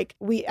just like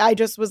I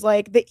just was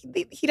like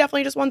he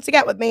definitely just wants to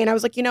get with me, and I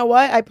was like, you know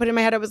what? I put in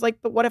my head, I was like,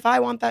 but what if I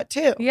want that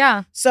too?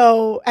 Yeah.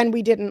 So, and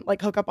we didn't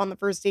like hook up on the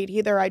first date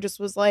either. I just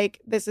was like,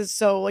 this is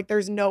so like,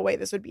 there's no way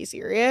this would be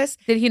serious.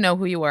 Did he know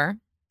who you were?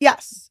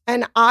 Yes,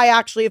 and I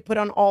actually have put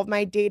on all of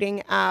my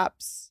dating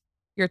apps.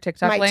 Your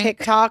TikTok link?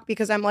 TikTok,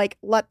 because I'm like,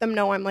 let them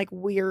know I'm like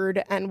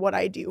weird and what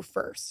I do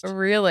first.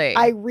 Really?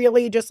 I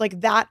really just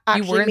like that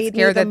actually made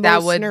me the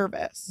most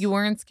nervous. You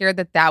weren't scared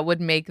that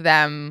would make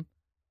them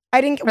I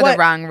didn't for the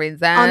wrong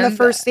reason. On the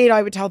first date,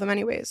 I would tell them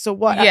anyways. So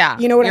what? Yeah.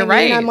 You know what I mean?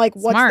 Right. I'm like,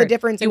 what's the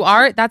difference?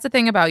 That's the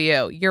thing about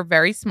you. You're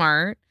very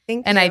smart.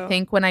 Thank and you. I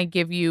think when I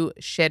give you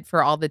shit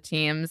for all the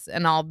teams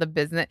and all the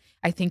business,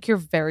 I think you're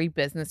very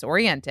business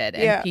oriented.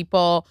 And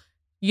people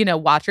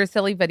watch your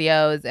silly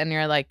videos and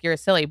you're like, you're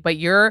silly, but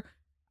you're,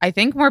 I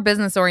think, more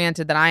business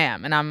oriented than I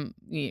am. And I'm,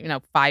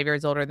 5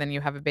 years older than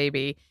you, have a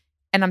baby.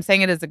 And I'm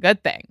saying it is a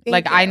good thing.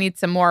 Thank you. I need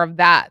some more of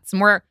that. Some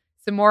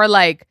more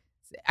like,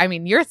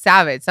 you're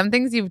savage. Some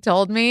things you've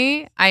told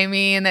me.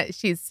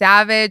 She's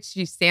savage.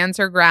 She stands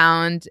her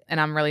ground.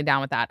 And I'm really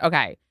down with that.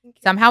 Okay.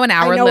 Somehow an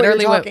hour I know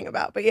literally what you're talking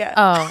about, but yeah.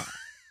 Oh,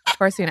 of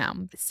course you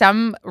know.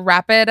 Some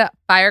rapid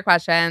fire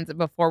questions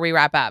before we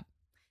wrap up.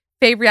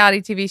 Favorite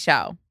reality TV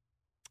show?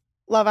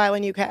 Love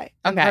Island UK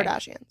and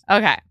Kardashians.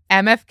 Okay.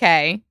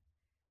 MFK,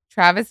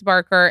 Travis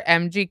Barker,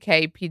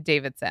 MGK, Pete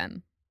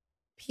Davidson.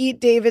 Pete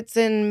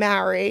Davidson,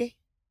 Mary.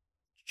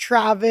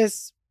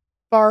 Travis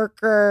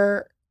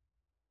Barker,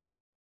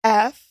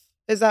 F.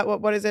 Is that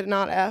what is it?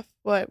 Not F?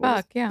 What?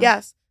 Fuck, yeah.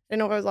 Yes. I didn't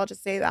know if I was allowed to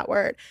say that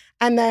word.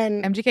 And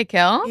then MGK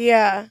kill?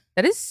 Yeah.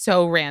 That is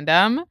so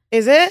random.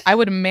 Is it? I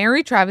would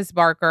marry Travis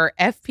Barker,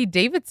 Pete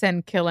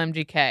Davidson, kill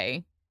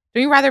MGK.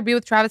 Don't you rather be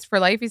with Travis for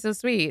life? He's so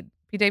sweet.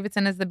 Pete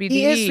Davidson is the BDE.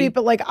 He is sweet,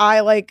 but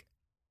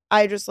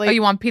I just Oh,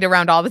 you want Pete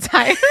around all the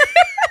time?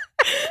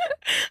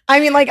 I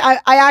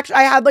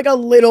had like a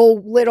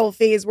little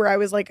phase where I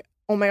was like,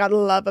 oh my God,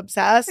 love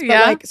obsessed. But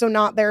Yeah. so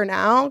not there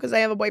now because I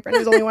have a boyfriend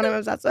who's the only one I'm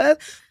obsessed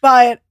with.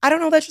 But I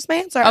don't know. That's just my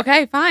answer.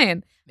 Okay,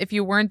 fine. If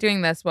you weren't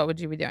doing this, what would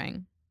you be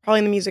doing? Probably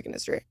in the music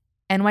industry.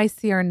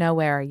 NYC or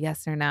nowhere?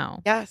 Yes or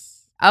no?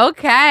 Yes.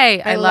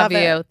 Okay. I love you.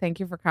 it. Thank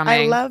you for coming.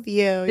 I love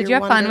you. Did You're you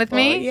have fun with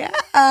wonderful. me?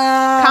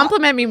 Yeah.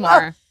 Compliment me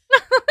more.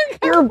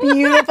 You're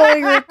beautiful.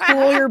 You're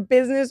cool. You're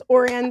business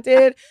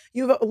oriented.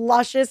 You have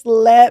luscious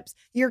lips.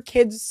 Your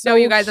kid's so No,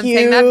 you guys, cute. I'm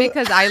saying that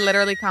because I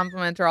literally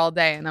compliment her all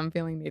day and I'm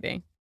feeling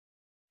needy.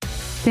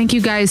 Thank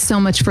you guys so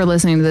much for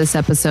listening to this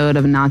episode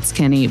of Not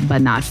Skinny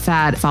But Not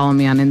Fat. Follow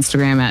me on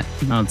Instagram at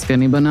Not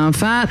Skinny But Not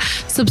Fat.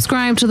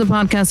 Subscribe to the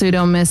podcast so you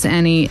don't miss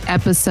any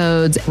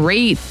episodes.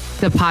 Rate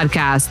the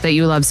podcast that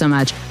you love so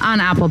much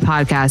on Apple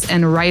Podcasts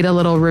and write a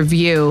little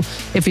review.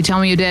 If you tell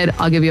me you did,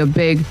 I'll give you a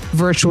big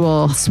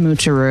virtual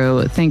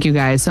smoocheroo. Thank you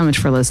guys so much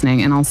for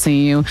listening, and I'll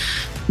see you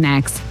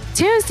next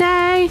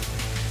Tuesday.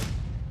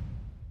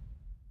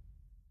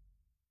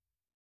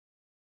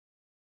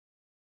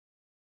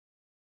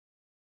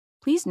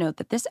 Please note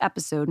that this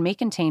episode may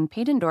contain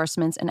paid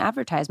endorsements and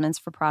advertisements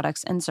for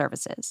products and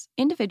services.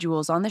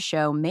 Individuals on the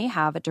show may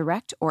have a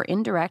direct or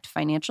indirect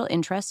financial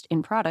interest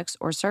in products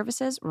or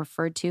services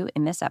referred to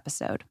in this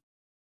episode.